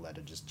bunch of people that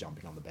are just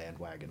jumping on the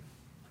bandwagon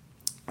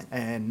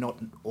and not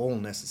all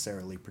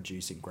necessarily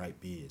producing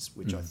great beers,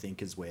 which I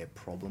think is where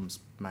problems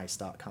may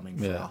start coming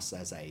for us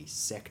as a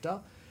sector,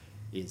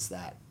 is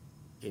that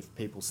if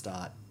people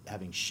start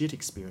having shit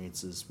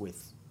experiences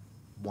with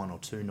 1 or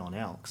 2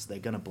 non-alcs, they're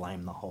going to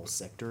blame the whole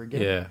sector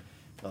again. Yeah.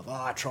 Of,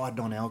 I tried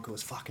non-alc, it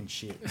was fucking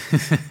shit.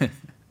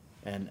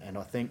 and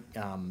I think,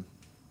 the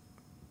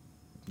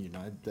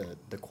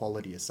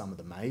quality of some of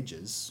the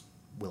majors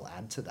will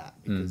add to that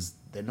because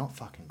they're not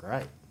fucking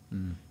great.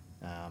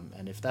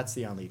 And if that's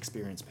the only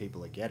experience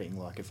people are getting,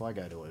 like if I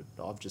go to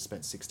I've just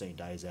spent 16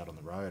 days out on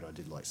the road. I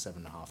did like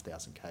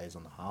 7,500 Ks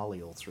on the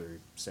Harley all through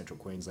Central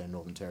Queensland,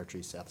 Northern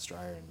Territory, South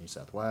Australia and New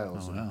South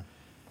Wales. Oh, wow.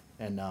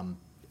 And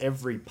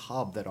every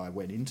pub that I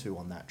went into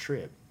on that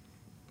trip,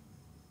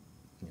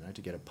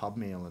 to get a pub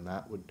meal and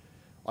that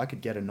I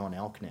could get a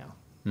non-alc now,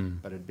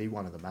 but it'd be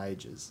one of the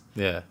majors.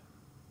 Yeah.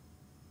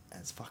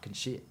 And it's fucking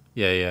shit.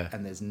 Yeah.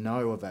 And there's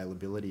no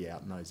availability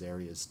out in those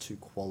areas to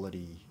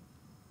quality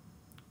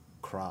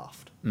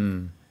craft.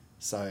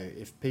 So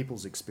if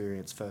people's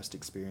first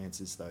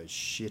experience is those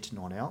shit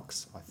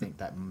non-alcs, I think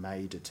that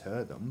may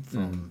deter them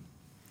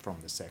from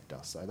the sector.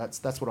 So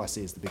that's what I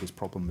see as the biggest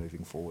problem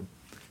moving forward.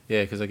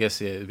 Yeah, because I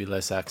guess it'd be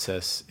less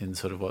access in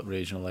sort of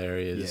regional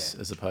areas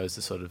as opposed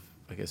to sort of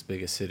I guess,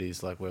 bigger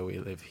cities like where we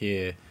live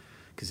here.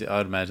 Because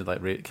I'd imagine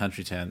like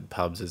country town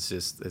pubs,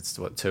 it's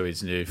what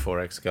Tui's new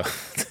 4X Gold,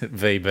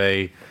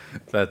 VB,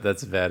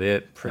 that's about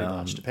it. Pretty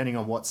much, depending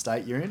on what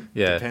state you're in.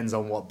 Yeah. Depends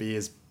on what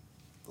beer's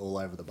all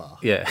over the bar.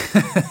 Yeah.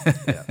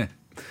 Yeah.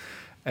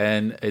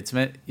 And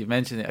you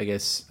mentioned, I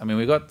guess, I mean,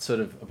 we got sort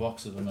of a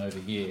box of them over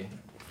here.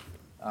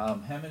 How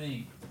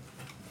many,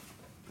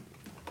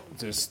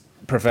 just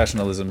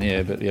professionalism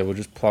here, but yeah, we'll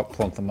just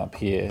plonk them up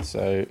here.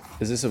 So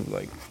is this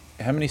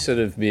how many sort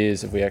of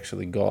beers have we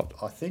actually got?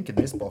 I think in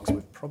this box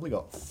we've probably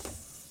got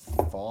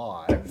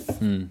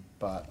 5,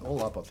 but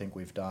all up I think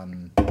we've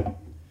done,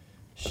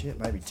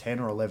 maybe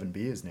 10 or 11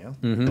 beers now.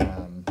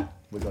 Mm-hmm.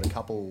 We've got a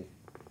couple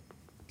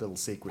little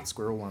secret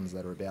squirrel ones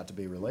that are about to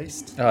be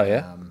released. Oh,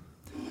 yeah?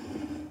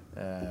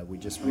 We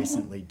just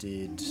recently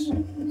did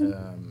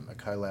a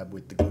collab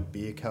with the Good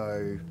Beer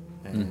Co.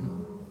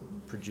 and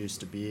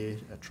produced a beer,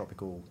 a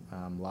tropical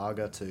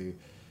lager, to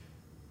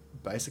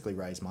basically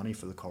raise money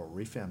for the Coral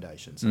Reef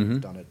Foundation. So we've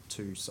done it,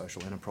 2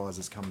 social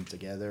enterprises coming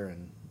together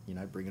and, you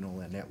know, bringing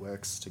all our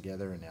networks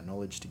together and our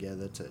knowledge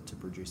together to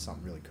produce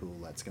something really cool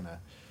that's going to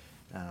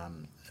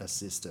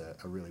assist a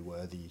really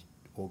worthy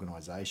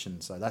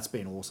organisation. So that's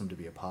been awesome to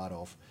be a part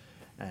of,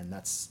 and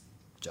that's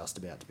just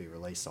about to be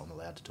released, so I'm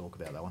allowed to talk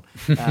about that one.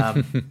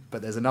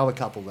 But there's another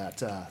couple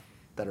that are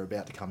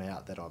about to come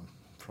out that I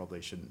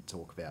probably shouldn't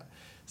talk about.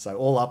 So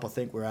all up, I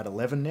think we're at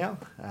 11 now,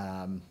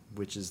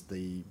 which is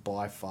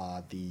by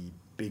far the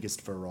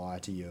biggest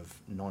variety of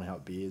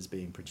non-alc beers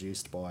being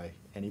produced by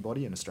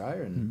anybody in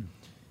Australia, and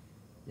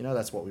you know,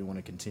 that's what we want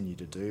to continue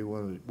to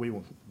do.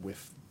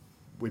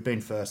 We've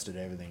been first at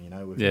everything, you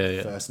know.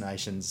 We're First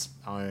Nations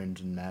owned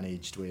and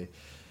managed. We're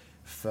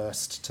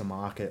first to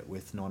market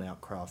with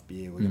non-alc craft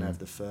beer. We're going to have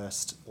the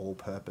first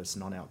all-purpose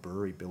non-alc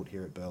brewery built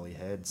here at Burleigh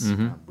Heads.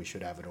 We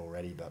should have it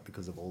already, but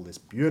because of all this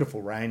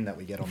beautiful rain that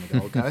we get on the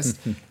Gold Coast,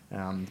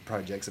 the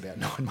project's about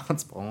 9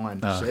 months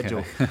behind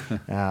schedule.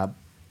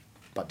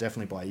 But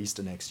definitely by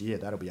Easter next year,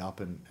 that'll be up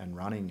and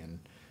running. And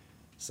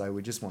so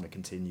we just want to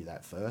continue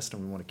that first,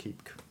 and we want to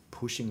keep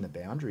pushing the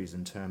boundaries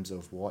in terms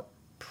of what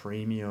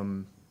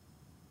premium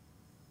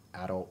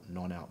adult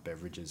non-alc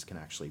beverages can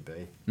actually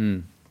be.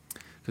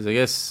 Because I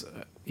guess,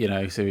 you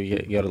know, so you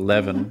got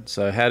 11.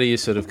 So how do you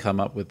sort of come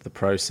up with the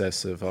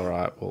process of, all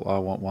right, well, I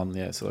want one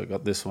there. So I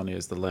got this one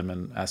here's the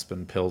lemon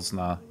Aspen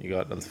Pilsner. You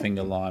got the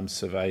finger lime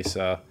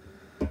Cerveza.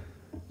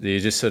 Do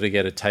you just sort of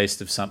get a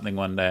taste of something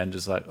one day and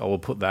just like, oh, we'll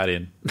put that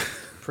in?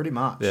 Pretty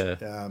much.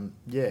 Yeah.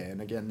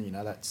 And again, you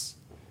know, that's...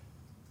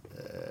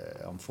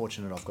 I'm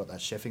fortunate I've got that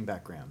chefing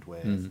background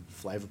where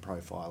flavour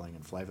profiling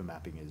and flavour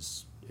mapping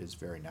is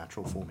very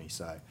natural for me.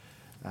 So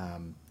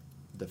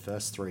the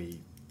first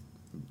 3...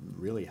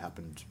 really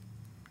happened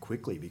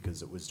quickly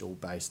because it was all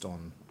based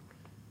on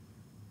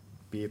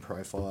beer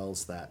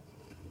profiles that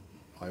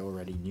I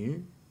already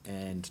knew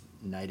and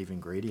native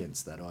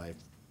ingredients that I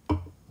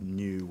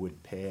knew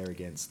would pair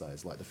against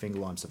those, like the finger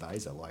lime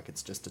Cerveza. Like,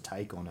 it's just a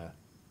take on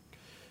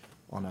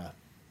a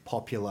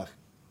popular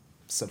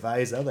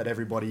Cerveza that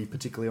everybody,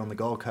 particularly on the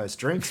Gold Coast,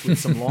 drinks with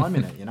some lime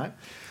in it, you know.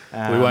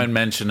 We won't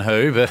mention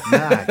who, but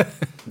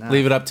no.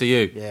 Leave it up to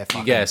you. Yeah,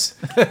 you guess.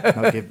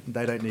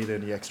 They don't need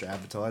any extra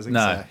advertising.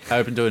 No, so.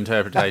 Open to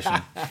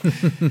interpretation.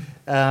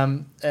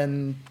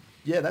 And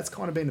yeah, that's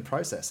kind of been the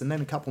process. And then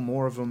a couple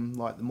more of them,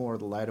 like more of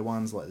the later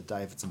ones, like the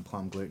Davidson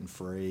Plum Gluten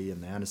Free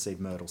and the Aniseed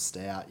Myrtle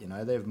Stout. You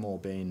know, they've more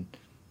been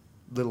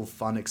little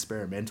fun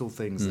experimental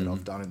things that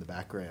I've done in the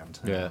background.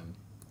 Yeah.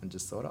 And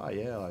just thought,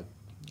 I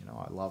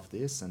love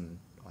this, and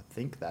I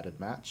think that'd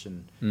match.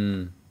 And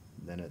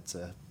then it's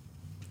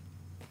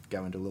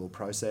go into a little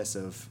process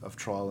of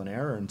trial and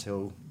error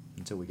until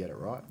we get it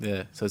right.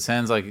 Yeah. So it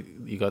sounds like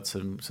you got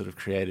some sort of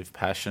creative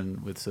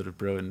passion with sort of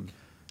brewing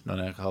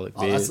non-alcoholic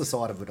beers. That's the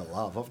side of it I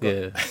love.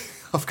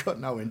 I've got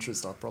no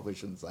interest. I probably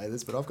shouldn't say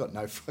this, but I've got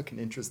no fucking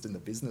interest in the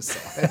business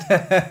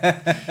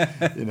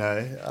side. You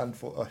know,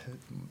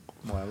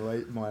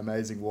 my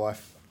amazing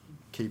wife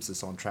keeps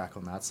us on track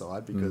on that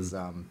side because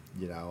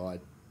you know,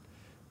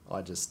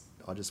 I just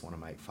want to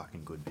make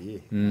fucking good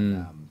beer.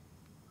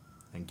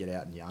 And get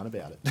out and yarn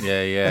about it.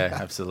 Yeah,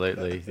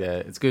 absolutely. Yeah,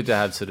 it's good to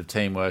have sort of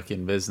teamwork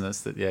in business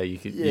that you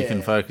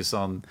can focus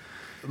on.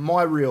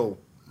 My real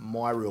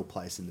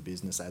place in the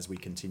business as we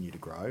continue to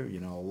grow. You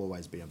know, I'll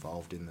always be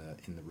involved in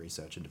the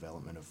research and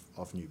development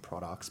of new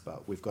products.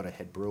 But we've got a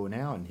head brewer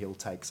now, and he'll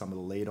take some of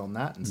the lead on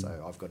that. And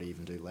so I've got to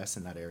even do less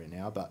in that area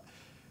now. But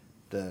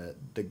the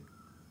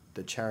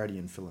charity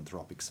and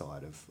philanthropic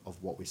side of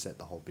what we set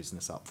the whole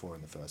business up for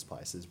in the first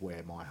place is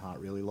where my heart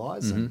really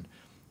lies. And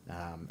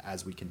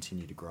as we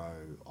continue to grow,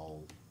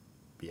 I'll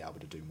be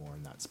able to do more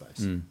in that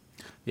space.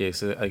 Yeah,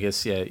 so I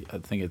guess, I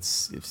think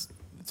it's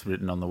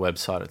written on the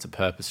website, it's a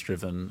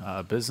purpose-driven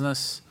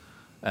business,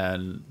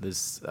 and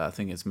there's, I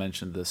think it's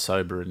mentioned the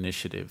Sober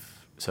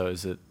Initiative. So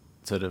is it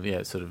sort of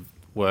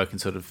work and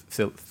sort of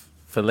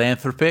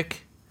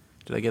philanthropic?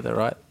 Did I get that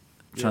right?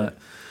 Trying to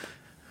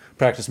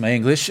practice my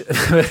English.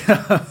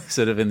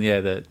 Sort of in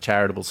the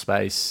charitable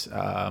space.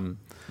 You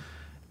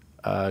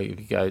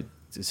go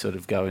to sort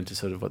of go into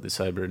sort of what the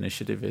Sober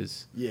initiative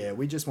is. Yeah,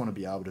 we just want to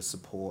be able to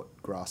support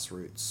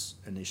grassroots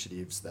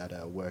initiatives that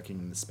are working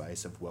in the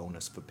space of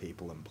wellness for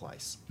people and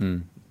place,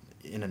 in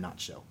a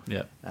nutshell.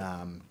 Yeah.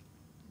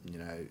 You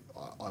know,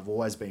 I've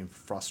always been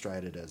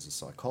frustrated as a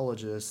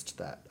psychologist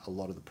that a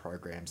lot of the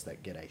programs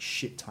that get a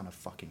shit ton of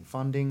fucking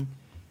funding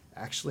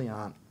actually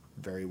aren't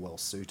very well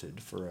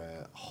suited for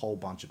a whole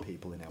bunch of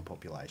people in our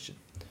population.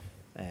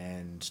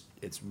 And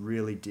it's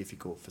really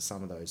difficult for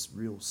some of those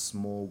real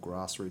small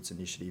grassroots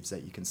initiatives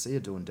that you can see are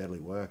doing deadly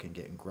work and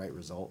getting great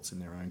results in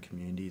their own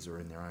communities or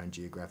in their own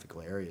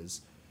geographical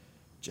areas,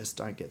 just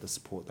don't get the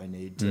support they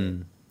need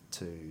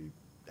to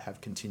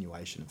have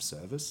continuation of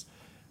service.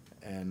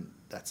 And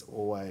that's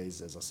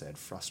always, as I said,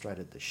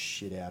 frustrated the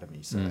shit out of me.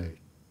 So,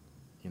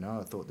 you know,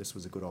 I thought this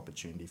was a good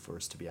opportunity for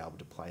us to be able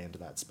to play into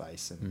that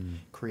space and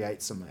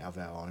create some of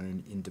our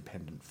own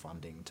independent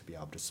funding to be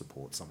able to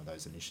support some of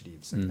those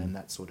initiatives. And then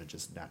that sort of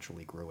just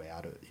naturally grew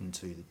out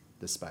into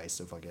the space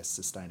of, I guess,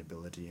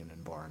 sustainability and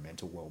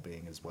environmental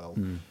well-being as well.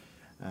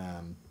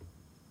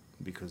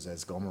 Because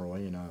as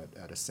Gomeroi, you know,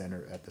 at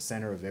the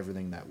center of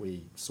everything that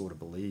we sort of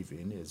believe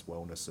in is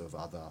wellness of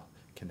other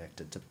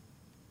connected to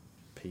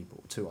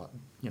people, to,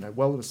 you know,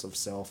 wellness of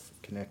self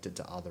connected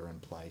to other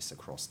and place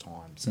across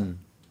time. So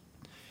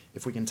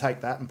if we can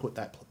take that and put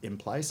that in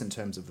place in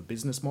terms of a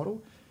business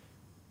model,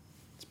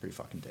 it's pretty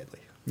fucking deadly.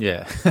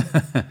 Yeah.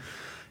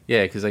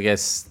 Yeah, because I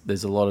guess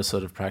there's a lot of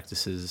sort of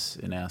practices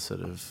in our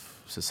sort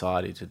of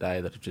society today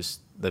that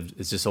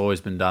it's just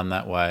always been done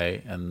that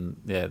way, and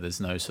yeah,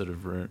 there's no sort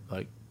of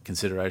like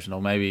consideration,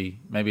 or maybe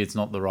it's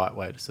not the right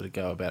way to sort of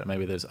go about it.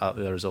 Maybe there's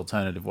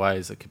alternative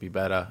ways that could be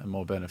better and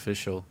more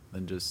beneficial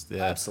than just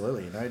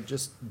Absolutely, you know,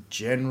 just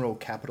general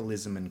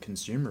capitalism and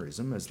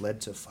consumerism has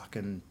led to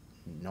fucking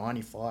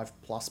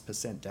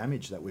 95+%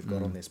 damage that we've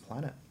got on this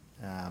planet.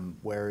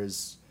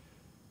 Whereas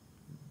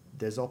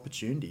there's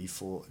opportunity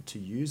to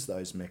use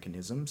those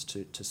mechanisms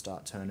to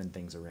start turning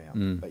things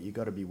around. But you've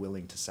got to be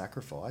willing to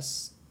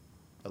sacrifice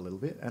a little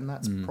bit, and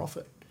that's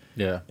profit.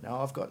 Yeah. You know,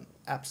 I've got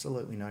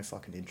absolutely no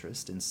fucking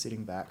interest in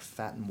sitting back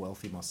fat and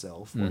wealthy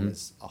myself while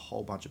there's a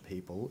whole bunch of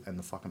people and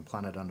the fucking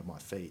planet under my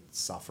feet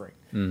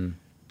suffering.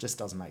 Just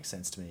doesn't make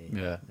sense to me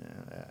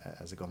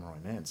as a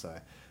Gomeroi man. So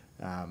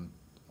I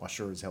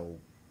sure as hell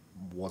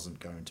wasn't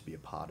going to be a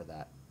part of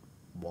that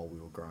while we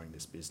were growing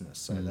this business.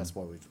 So that's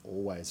why we've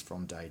always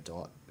from day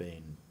dot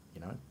been,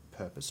 you know,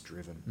 purpose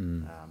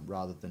driven,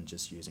 rather than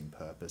just using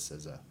purpose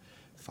as a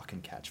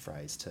fucking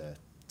catchphrase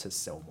to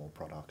sell more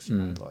products. You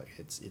know, like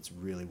it's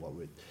really what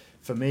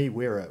for me,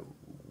 we're a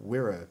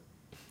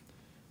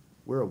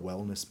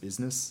wellness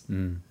business,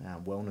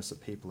 wellness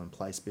of people and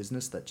place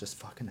business that just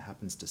fucking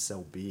happens to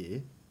sell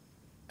beer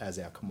as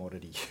our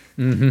commodity.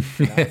 You know,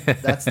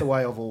 that's the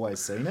way I've always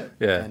seen it.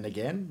 Yeah. And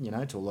again, you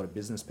know, to a lot of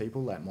business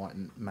people that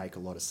mightn't make a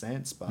lot of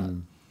sense, but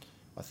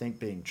I think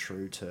being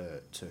true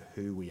to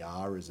who we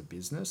are as a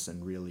business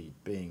and really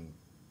being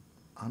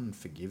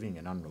unforgiving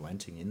and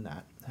unrelenting in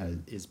that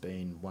has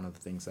been one of the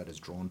things that has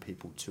drawn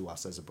people to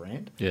us as a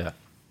brand. Yeah.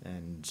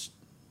 And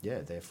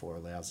yeah, therefore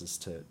allows us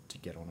to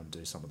get on and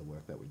do some of the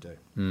work that we do.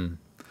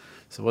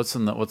 So what's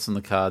on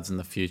the cards in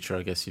the future?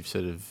 I guess you've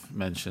sort of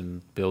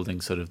mentioned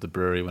building sort of the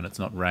brewery when it's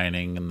not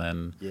raining, and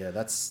then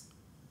that's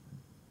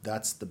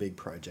the big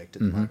project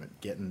at the moment,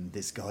 getting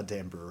this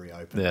goddamn brewery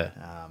open. Yeah.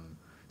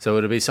 So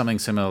would it be something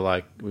similar,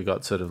 like we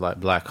got sort of like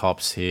Black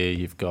Hops here,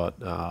 you've got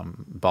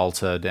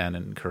Bolter down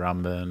in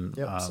Currumbin.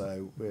 Yep.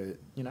 So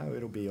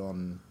it'll be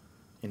on,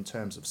 in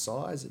terms of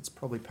size, it's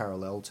probably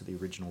parallel to the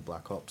original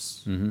Black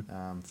Hops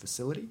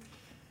facility.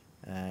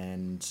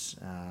 And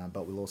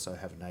but we'll also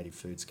have a native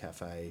foods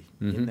cafe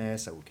in there,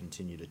 so we'll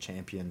continue to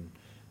champion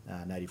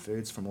native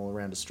foods from all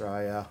around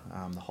Australia.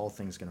 The whole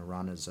thing's going to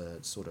run as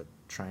a sort of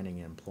training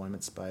and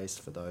employment space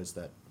for those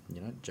that,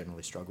 you know,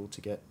 generally struggle to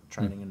get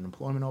training and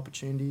employment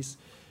opportunities,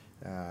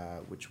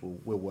 which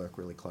we'll work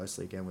really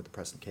closely again with the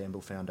Preston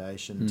Campbell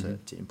Foundation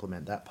to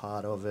implement that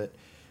part of it.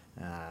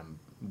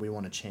 We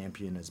want to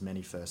champion as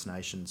many First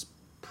Nations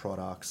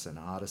products and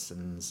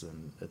artisans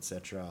and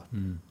etc.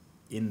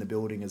 In the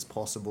building as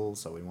possible.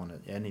 So we want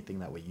anything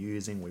that we're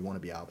using, we want to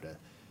be able to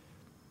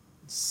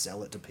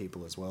sell it to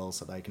people as well,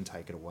 so they can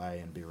take it away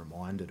and be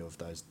reminded of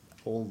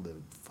all the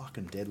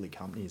fucking deadly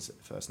companies,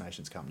 First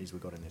Nations companies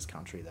we've got in this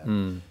country that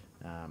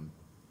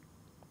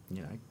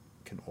you know,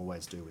 can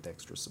always do with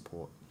extra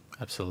support.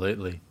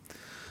 Absolutely.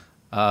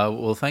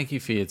 Well, thank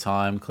you for your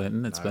time,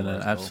 Clinton. It's been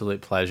an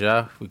absolute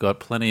pleasure. We've got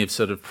plenty of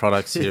sort of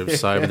products here of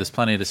Sober. There's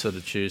plenty to sort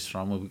of choose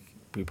from.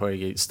 We probably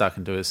get stuck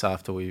into this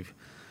after we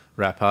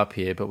wrap up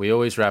here, but we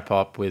always wrap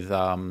up with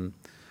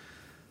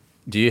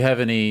do you have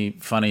any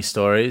funny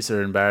stories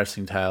or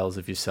embarrassing tales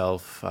of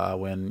yourself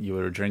when you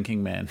were a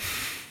drinking man?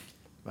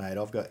 Mate,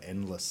 I've got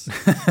endless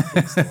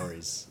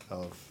stories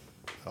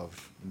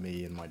of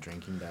me in my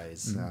drinking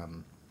days.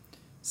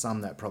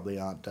 Some that probably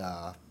aren't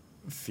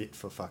fit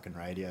for fucking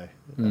radio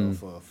or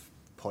for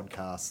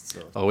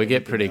podcasts. Or we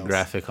get pretty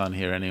graphic on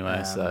here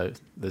anyway. So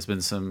there's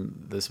been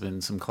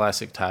some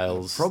classic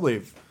tales.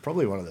 Probably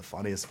one of the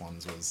funniest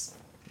ones was,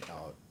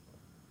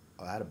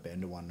 I had a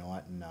bender one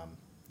night, and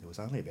it was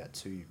only about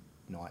 2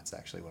 nights,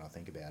 actually, when I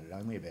think about it.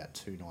 Only about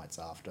 2 nights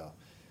after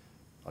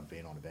I'd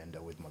been on a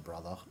bender with my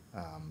brother,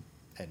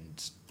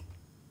 and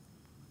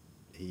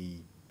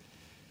he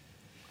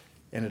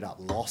ended up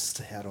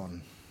lost out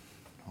on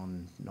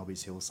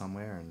Nobby's Hill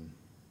somewhere, and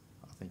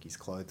I think his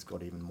clothes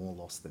got even more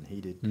lost than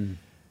he did.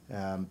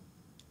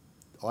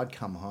 I'd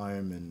come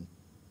home and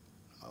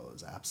I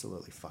was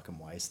absolutely fucking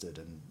wasted,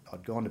 and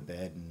I'd gone to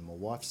bed, and my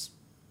wife's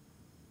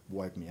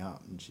woke me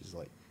up, and she's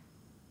like,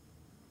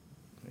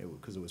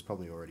 because it was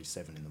probably already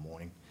 7 in the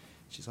morning,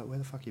 she's like, where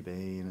the fuck you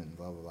been, and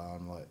blah blah blah.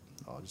 I'm like,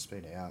 oh, I've just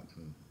been out.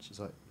 And she's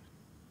like,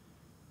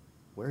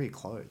 where are your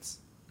clothes?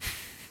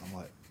 I'm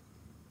like,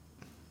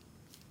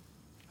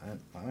 I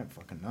don't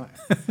fucking know.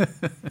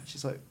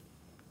 She's like,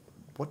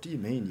 what do you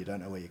mean you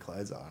don't know where your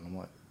clothes are? And I'm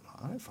like,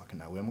 I don't fucking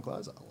know where my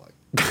clothes are. Like,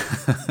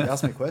 you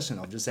asked me a question,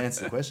 I've just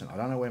answered the question. I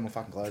don't know where my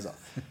fucking clothes are.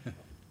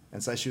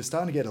 And so she was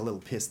starting to get a little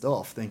pissed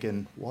off,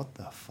 thinking, what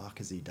the fuck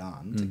has he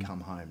done to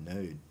come home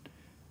nude?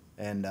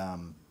 And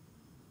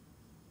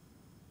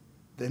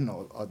then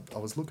I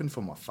was looking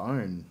for my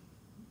phone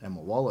and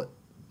my wallet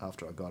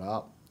after I got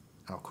up,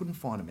 and I couldn't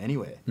find them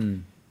anywhere.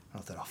 And I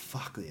thought, oh,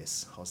 fuck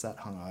this. I was that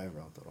hungover.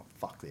 I thought, oh,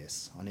 fuck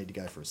this. I need to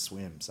go for a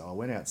swim. So I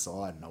went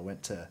outside and I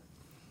went to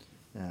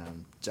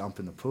jump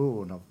in the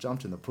pool, and I've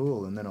jumped in the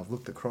pool, and then I've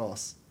looked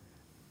across,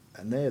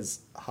 and there's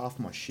half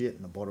my shit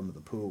in the bottom of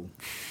the pool,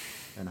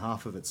 and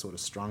half of it sort of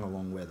strung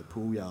along where the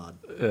pool yard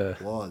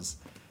was.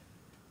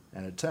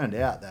 And it turned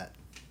out that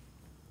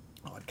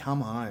I'd come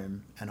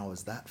home and I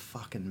was that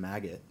fucking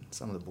maggot.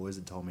 Some of the boys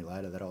had told me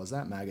later that I was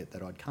that maggot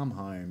that I'd come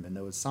home and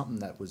there was something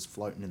that was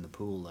floating in the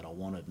pool that I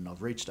wanted, and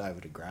I've reached over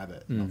to grab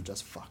it, and I've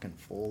just fucking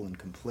fallen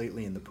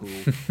completely in the pool,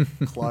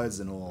 clothes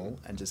and all,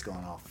 and just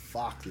gone, oh,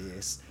 fuck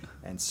this,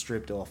 and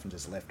stripped off and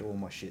just left all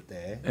my shit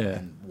there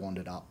and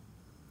wandered up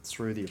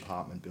through the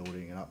apartment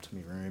building and up to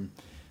my room,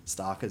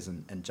 Starkers,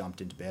 and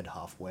jumped into bed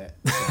half wet.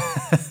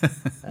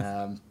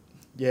 So,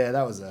 yeah,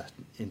 that was a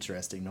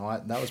interesting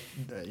night. That was,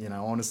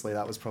 honestly,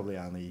 that was probably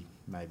only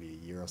maybe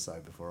a year or so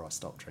before I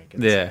stopped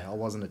drinking. Yeah. So I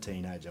wasn't a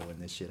teenager when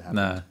this shit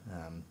happened.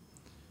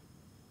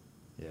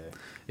 No.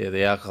 Yeah,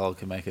 the alcohol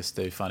can make us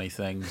do funny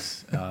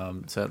things.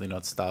 Certainly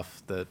not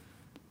stuff that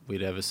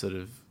we'd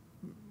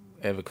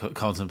ever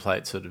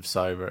contemplate sort of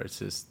sober. It's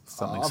just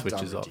something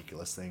switches I've done off.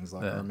 ridiculous things.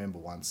 Like I remember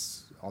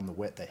once on the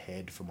Wet the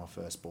Head for my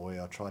first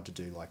boy, I tried to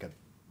do like a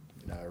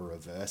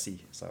reversey,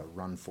 so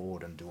run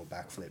forward and do a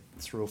backflip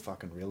through a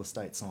fucking real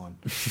estate sign.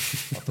 I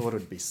thought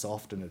it'd be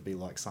soft and it'd be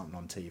like something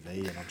on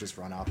TV, and I've just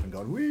run up and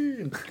gone wee,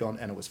 and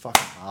it was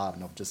fucking hard,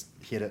 and I've just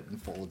hit it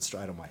and fallen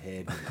straight on my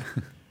head,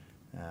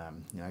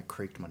 and,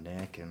 creaked my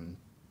neck, and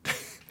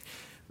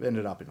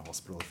ended up in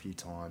hospital a few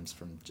times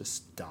from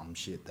just dumb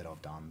shit that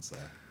I've done. So,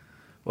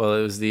 well,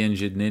 it was the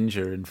injured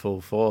ninja in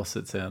full force,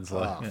 it sounds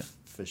like.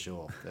 For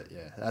sure. But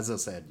yeah, as I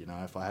said,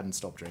 if I hadn't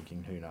stopped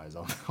drinking, who knows,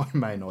 I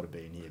may not have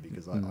been here,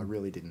 because I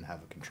really didn't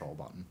have a control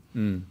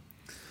button.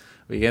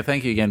 Well, yeah,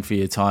 thank you again for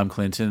your time,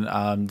 Clinton.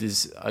 Do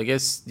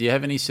you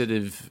have any sort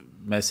of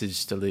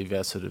message to leave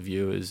our sort of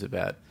viewers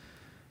about,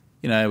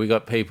 we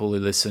got people who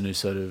listen who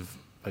sort of,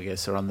 I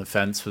guess, are on the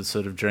fence with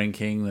sort of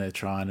drinking. They're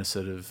trying to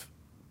sort of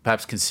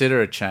perhaps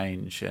consider a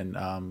change, and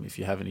if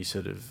you have any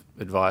sort of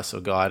advice or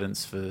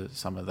guidance for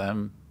some of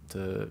them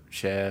to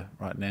share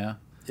right now.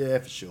 Yeah,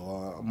 for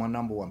sure. My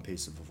number one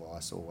piece of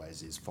advice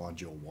always is find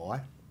your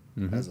why.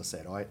 As I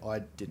said, I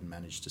didn't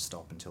manage to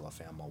stop until I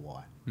found my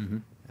why.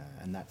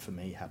 And that for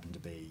me happened to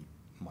be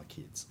my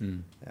kids.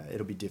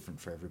 It'll be different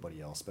for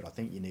everybody else, but I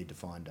think you need to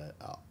find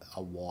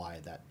a why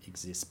that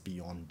exists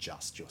beyond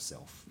just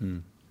yourself.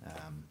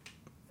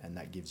 And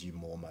that gives you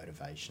more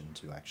motivation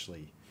to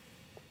actually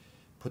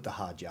put the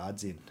hard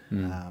yards in.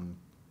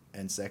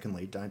 And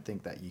secondly, don't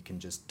think that you can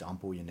just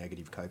dump all your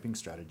negative coping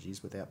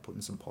strategies without putting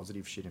some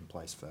positive shit in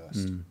place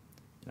first.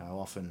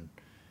 Often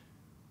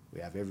we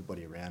have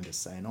everybody around us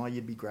saying, oh,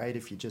 you'd be great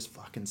if you just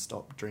fucking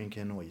stop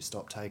drinking, or you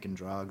stop taking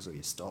drugs, or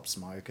you stop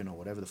smoking, or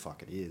whatever the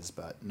fuck it is.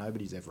 But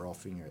nobody's ever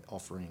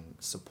offering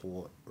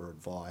support or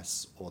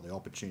advice or the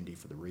opportunity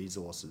for the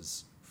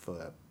resources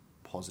for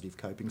positive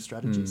coping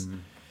strategies.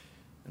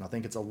 And I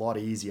think it's a lot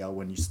easier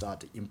when you start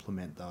to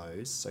implement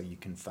those, so you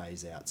can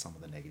phase out some of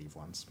the negative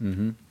ones.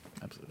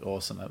 Absolutely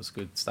awesome. That was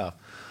good stuff.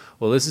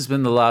 Well, this has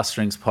been the Last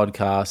Drinks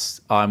podcast.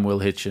 I'm Will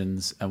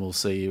Hitchens, and we'll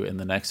see you in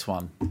the next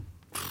one.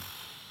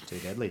 Too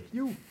deadly.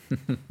 You.